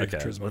Gran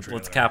Turismo trailer.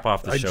 Let's cap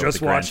off the show with the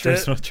Gran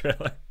Turismo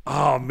trailer.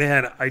 Oh,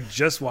 man. I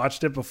just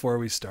watched it before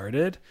we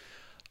started.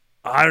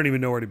 I don't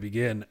even know where to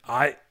begin.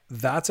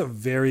 That's a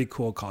very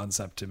cool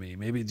concept to me.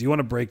 Maybe do you want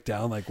to break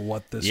down like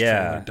what this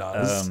trailer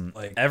does?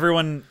 Like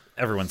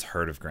everyone's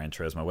heard of Gran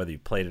Turismo, whether you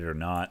played it or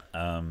not.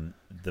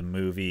 The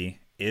movie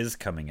is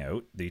coming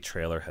out. The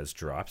trailer has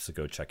dropped, so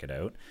go check it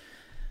out.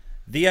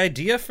 The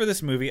idea for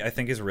this movie, I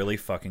think, is really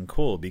fucking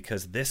cool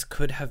because this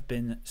could have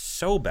been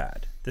so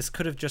bad. This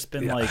could have just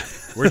been like,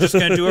 we're just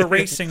going to do a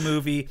racing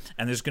movie,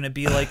 and there's going to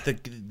be like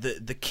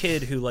the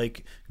kid who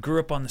like grew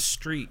up on the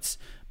streets,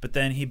 but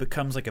then he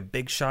becomes like a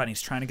big shot, and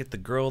he's trying to get the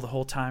girl the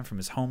whole time from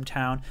his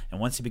hometown. And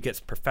once he gets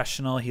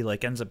professional, he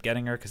like ends up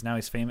getting her because now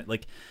he's famous.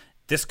 Like,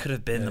 this could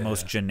have been the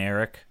most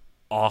generic,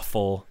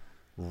 awful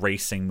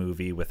racing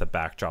movie with a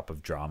backdrop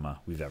of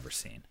drama we've ever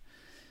seen.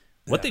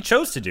 What they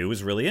chose to do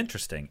was really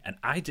interesting, and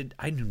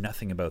I knew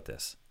nothing about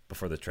this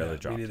before the trailer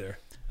dropped. Me neither.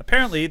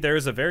 Apparently, there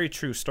is a very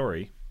true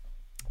story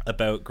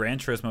about Gran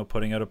Turismo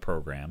putting out a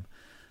program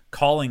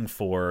calling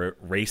for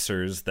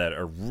racers that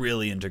are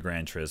really into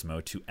Gran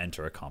Turismo to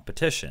enter a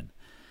competition.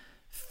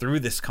 Through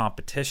this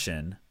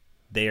competition,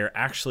 they are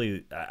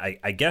actually,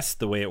 I guess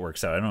the way it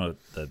works out, I don't know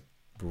the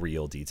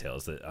real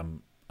details. That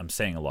I'm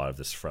saying a lot of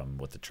this from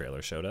what the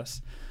trailer showed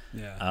us.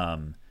 Yeah.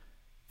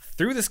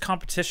 Through this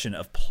competition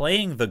of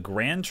playing the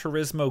Gran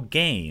Turismo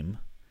game,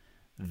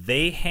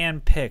 they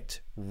handpicked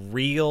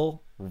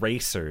real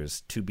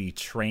racers to be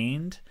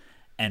trained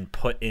and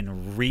put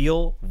in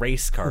real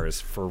race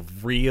cars for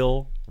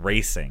real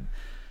racing.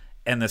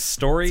 And the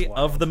story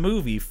of the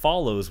movie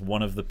follows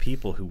one of the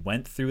people who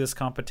went through this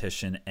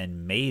competition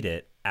and made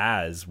it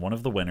as one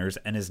of the winners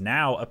and is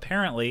now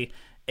apparently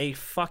a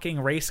fucking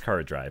race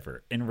car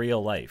driver in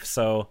real life.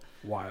 So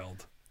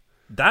wild.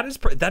 That is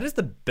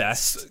the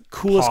best,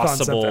 coolest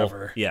possible concept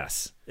ever.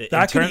 Yes,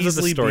 That in could terms of the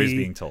easily stories be,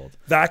 being told.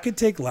 That could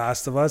take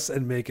Last of Us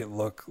and make it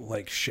look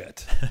like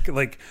shit.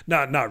 Like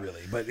not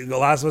really, but The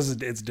Last of Us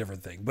it's a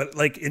different thing. But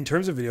like in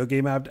terms of video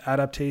game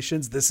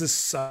adaptations, this is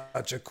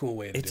such a cool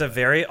way to It's do a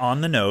very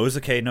on the nose.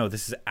 Okay, no,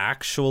 this is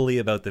actually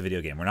about the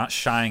video game. We're not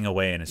shying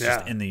away, and it's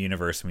just in the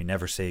universe. And we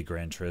never say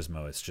Gran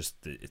Turismo. It's just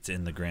it's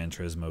in the Gran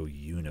Turismo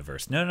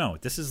universe. No,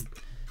 this is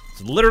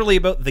it's literally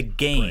about the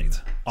game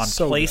on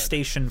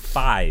PlayStation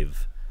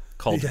 5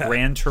 called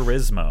Gran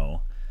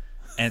Turismo.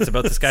 And it's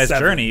about this guy's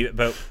journey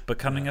about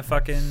becoming a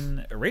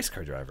fucking race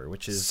car driver,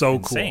 which is so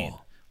insane.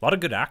 cool. A lot of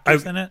good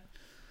actors in it.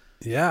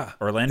 Yeah.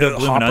 Orlando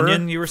Bloom and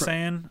Onion, you were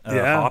saying?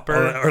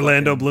 Hopper.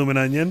 Orlando Bloom and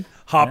Onion.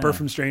 Hopper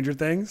from Stranger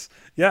Things.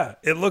 Yeah,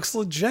 it looks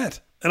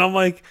legit. And I'm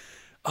like,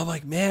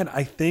 man,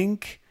 I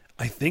think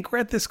we're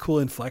at this cool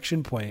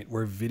inflection point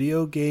where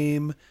video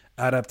game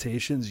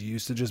adaptations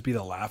used to just be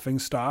the laughing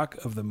stock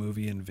of the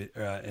movie and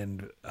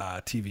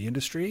TV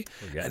industry,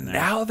 and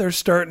now they're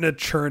starting to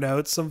churn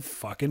out some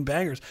fucking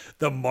bangers.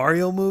 The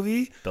Mario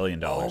movie, $1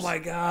 billion. Oh my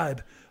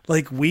god!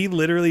 Like we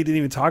literally didn't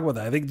even talk about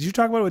that. I think did you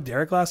talk about it with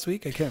Derek last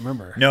week? I can't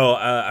remember. No,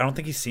 I don't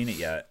think he's seen it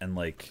yet. And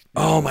like,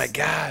 oh my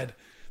god,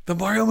 the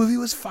Mario movie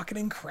was fucking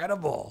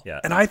incredible.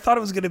 Yeah, and I thought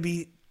it was going to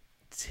be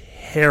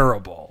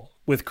terrible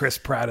with Chris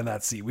Pratt in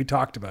that seat. We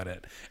talked about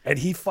it, and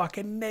he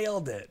fucking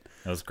nailed it.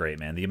 That was great,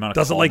 man. The amount of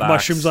doesn't callbacks. like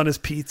mushrooms on his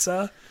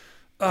pizza.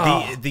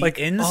 The like,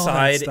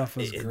 inside stuff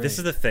was great. This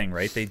is the thing,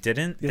 right? They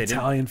didn't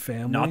Italian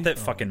family. Not that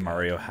fucking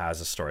Mario has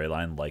a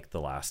storyline like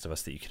The Last of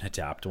Us that you can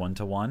adapt one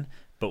to one,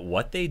 but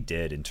what they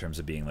did in terms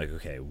of being like,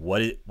 okay,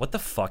 what the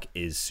fuck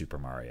is Super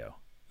Mario?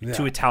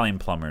 Two Italian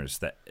plumbers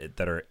that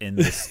are in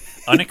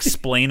this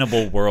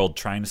unexplainable world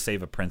trying to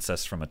save a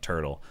princess from a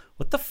turtle.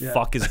 What the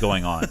fuck is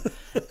going on?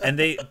 And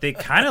they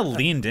kind of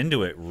leaned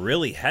into it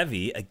really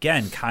heavy.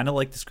 Again, kind of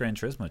like this Gran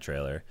Turismo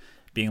trailer,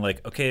 being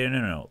like, okay,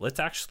 no.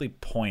 Let's actually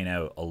point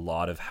out a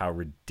lot of how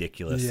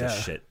ridiculous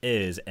this shit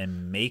is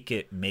and make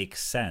it make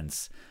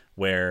sense.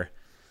 Where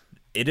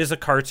it is a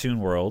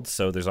cartoon world,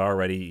 so there's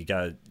already you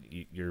got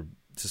your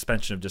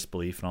suspension of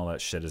disbelief and all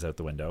that shit is out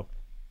the window.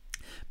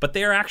 But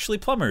they are actually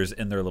plumbers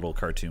in their little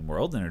cartoon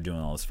world and are doing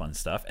all this fun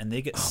stuff. And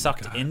they get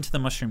sucked into the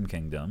Mushroom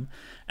Kingdom.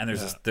 And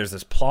there's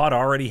this plot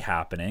already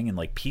happening. And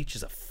like Peach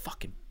is a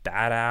fucking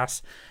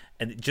badass.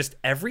 And just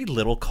every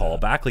little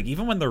callback, like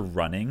even when they're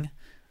running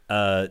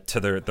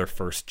to their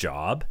first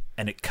job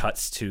and it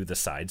cuts to the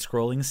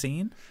side-scrolling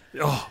scene.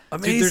 Oh,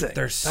 amazing. Dude,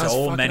 there's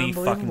so many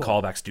fucking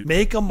callbacks, dude.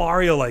 Make a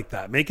Mario like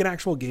that. Make an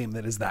actual game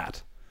that is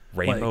that.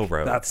 Rainbow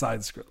Road. That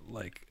side scroll,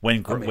 like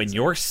when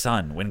your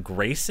son, when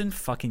Grayson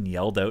fucking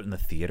yelled out in the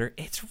theater,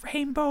 "It's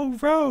Rainbow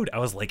Road!" I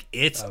was like,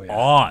 "It's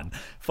on!"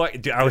 Fuck,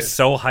 dude, I was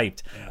so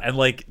hyped. And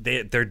like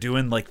they're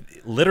doing like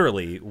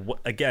literally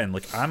again,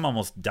 like I'm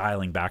almost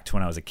dialing back to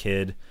when I was a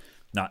kid.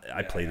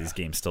 I play these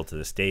games still to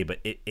this day, but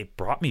it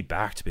brought me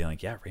back to being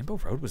like, yeah, Rainbow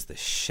Road was the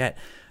shit.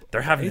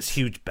 They're having this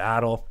huge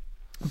battle.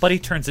 But he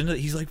turns into it.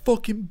 He's like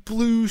fucking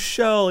blue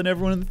shell, and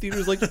everyone in the theater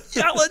is like,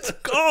 "Yeah, let's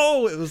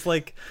go!" It was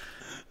like.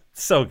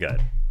 So good.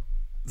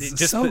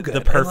 Just so good. The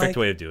perfect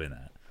way of doing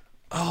that.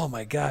 Oh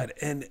my god.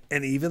 And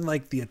even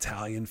like the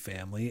Italian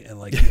family and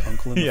like the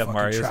uncle in the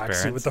fucking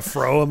tracksuit with the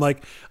fro. I'm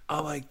like,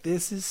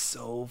 this is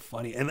so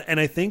funny. And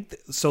I think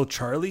so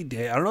Charlie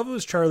Day, I don't know if it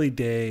was Charlie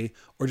Day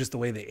or just the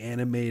way they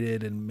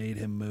animated and made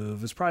him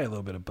move. It's probably a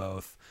little bit of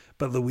both.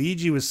 But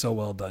Luigi was so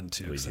well done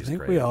too. 'Cause I think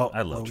great. we all.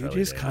 I love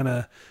Luigi's kind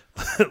of.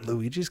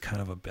 Luigi's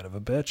kind of a bit of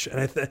a bitch, and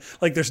I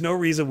like there's no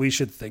reason we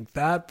should think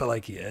that, but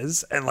like he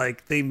is, and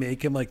like they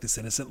make him like this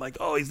innocent, like,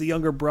 oh, he's the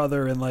younger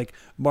brother, and like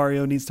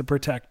Mario needs to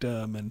protect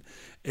him, and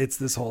it's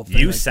this whole thing.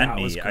 You like, sent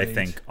me, I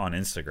think, on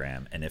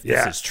Instagram, and if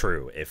this is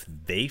true, if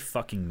they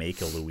fucking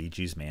make a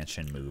Luigi's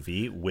Mansion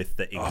movie with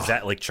the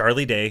exact like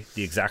Charlie Day,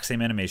 the exact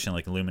same animation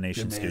like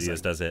Illumination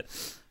Studios does it,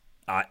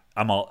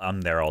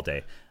 I'm there all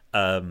day.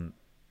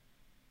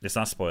 It's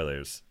not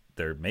spoilers.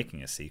 They're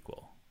making a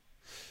sequel.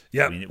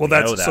 Yeah, well,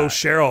 that's so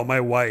Cheryl,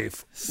 my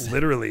wife,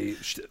 literally,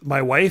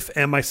 my wife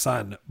and my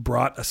son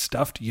brought a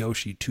stuffed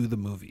Yoshi to the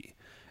movie,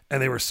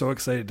 and they were so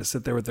excited to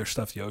sit there with their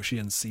stuffed Yoshi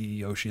and see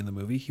Yoshi in the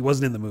movie. He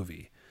wasn't in the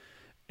movie,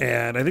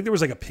 and I think there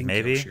was like a pink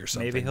Yoshi or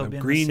something. Maybe he'll be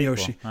green in the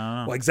Yoshi.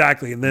 Well,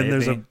 exactly, and then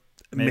there's a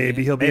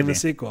maybe he'll be in the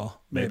sequel.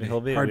 Maybe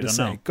he'll be. Hard to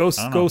say. Go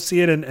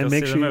see it and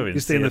make sure you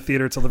stay in the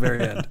theater till the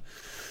very end.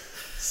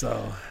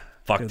 So.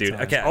 Fuck, dude.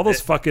 Okay, all those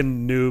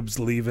fucking noobs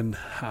leaving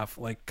half.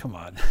 Like, come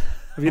on.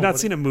 Have you not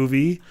seen a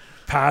movie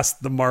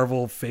past the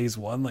Marvel Phase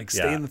 1? Like,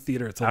 stay in the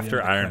theater until after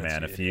the end Iron of the Man.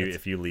 credits,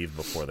 If you leave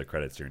before the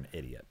credits, you're an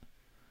idiot.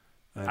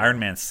 Iron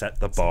Man set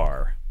the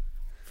bar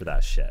for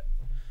that shit.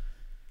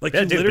 Like,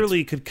 you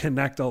literally could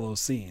connect all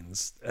those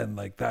scenes, and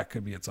like that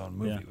could be its own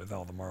movie with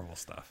all the Marvel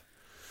stuff.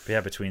 But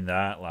yeah, between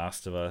that,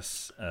 Last of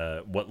Us,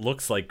 what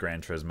looks like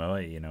Gran Turismo,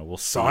 we'll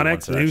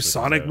see. New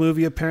Sonic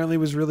movie apparently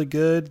was really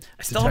good.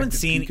 I still haven't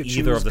seen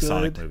either of the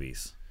Sonic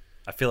movies.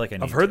 I feel like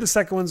I've heard the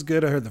second one's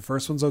good. I heard the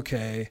first one's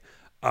okay.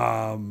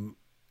 What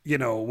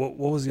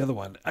was the other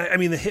one? I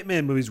mean, the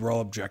Hitman movies were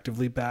all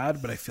objectively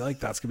bad, but I feel like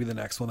that's gonna be the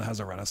next one that has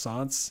a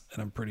renaissance,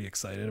 and I'm pretty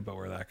excited about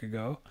where that could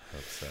go. I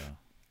hope so.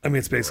 I mean,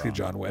 it's basically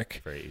John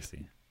Wick. Very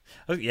easy.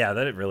 Oh yeah,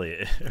 it really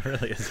is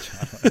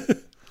John Wick.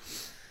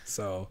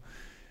 So.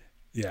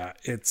 Yeah,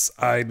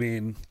 I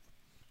mean,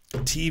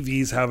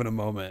 TV's having a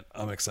moment.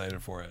 I'm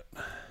excited for it.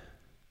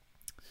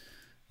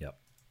 Yep.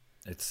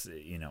 It's,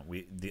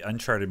 the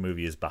Uncharted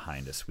movie is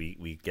behind us.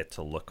 We get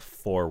to look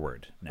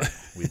forward now.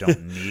 We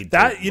don't need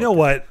that. You know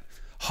what?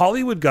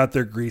 Hollywood got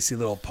their greasy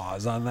little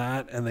paws on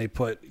that, and they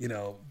put,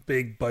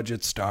 big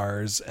budget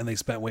stars, and they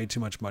spent way too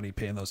much money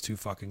paying those two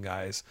fucking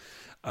guys,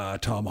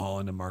 Tom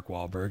Holland and Mark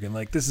Wahlberg. And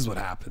like, this is what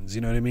happens.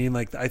 You know what I mean?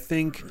 Like, I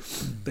think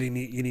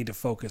you need to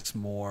focus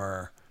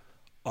more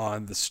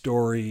on the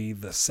story,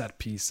 the set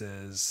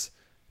pieces,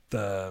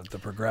 the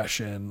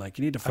progression. Like,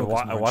 you need to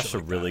focus more. I watched a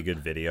really good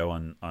video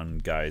on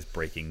guys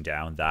breaking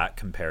down that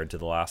compared to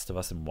The Last of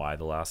Us and why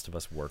The Last of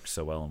Us worked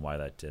so well and why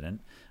that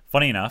didn't.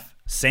 Funny enough,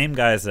 same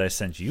guys that I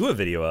sent you a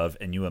video of,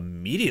 and you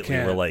immediately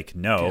were like,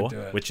 no,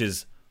 which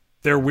is...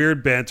 Their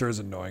weird banter is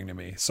annoying to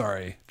me.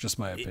 Sorry, just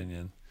my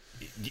opinion.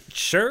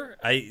 Sure,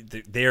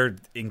 they're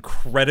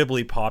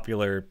incredibly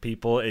popular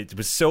people. It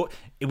was so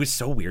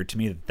weird to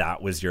me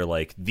that was your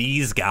like,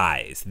 these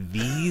guys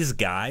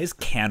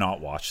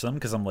cannot watch them,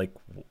 because I'm like,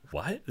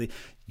 what?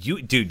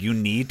 You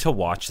need to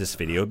watch this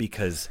video,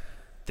 because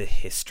the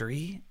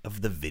history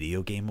of the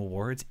video game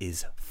awards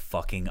is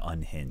fucking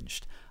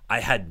unhinged. I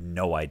had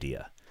no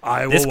idea.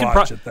 I will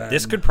watch it then.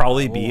 This could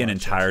probably be an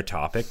entire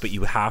topic, but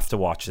you have to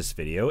watch this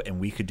video, and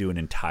we could do an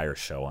entire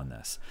show on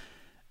this.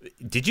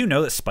 Did you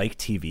know that Spike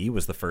TV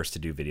was the first to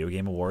do video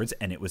game awards,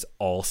 and it was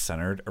all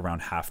centered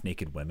around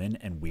half-naked women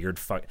and weird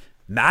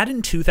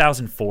Madden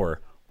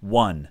 2004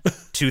 won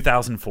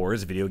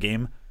 2004's video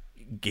game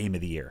of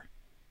the year.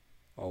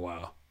 Oh,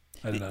 wow.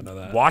 I did not know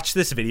that. Watch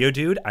this video,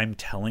 dude. I'm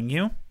telling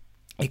you,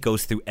 it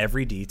goes through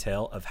every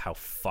detail of how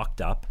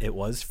fucked up it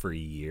was for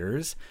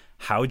years,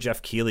 how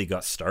Jeff Keighley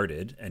got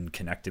started and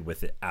connected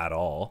with it at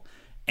all,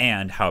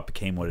 and how it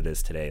became what it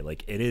is today.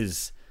 Like, it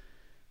is...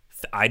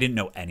 I didn't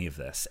know any of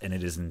this, and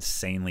it is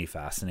insanely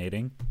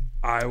fascinating.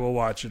 I will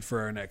watch it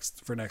for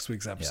next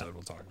week's episode. Yeah.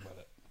 We'll talk about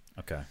it.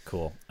 Okay,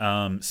 cool.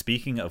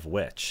 Speaking of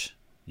which,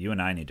 you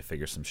and I need to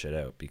figure some shit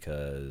out,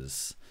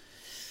 because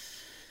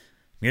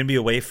I'm going to be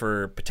away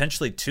for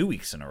potentially 2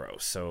 weeks in a row.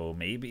 So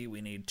maybe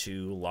we need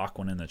to lock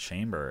one in the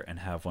chamber and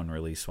have one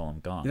released while I'm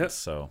gone. Yep.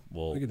 So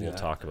we'll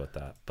talk about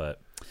that.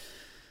 But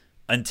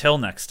until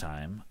next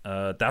time,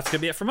 that's going to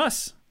be it from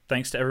us.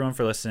 Thanks to everyone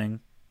for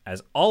listening,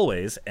 as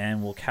always,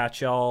 and we'll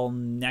catch y'all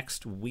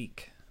next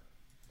week.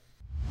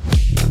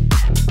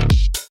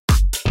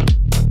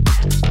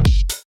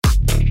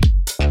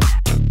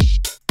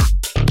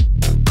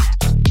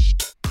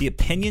 The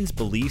opinions,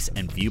 beliefs,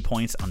 and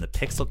viewpoints on the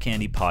Pixel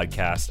Candy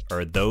podcast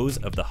are those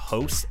of the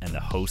hosts and the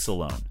hosts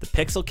alone. The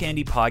Pixel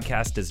Candy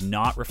podcast does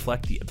not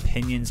reflect the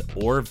opinions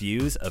or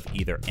views of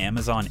either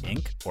Amazon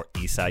Inc. or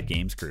Eastside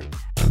Games Group.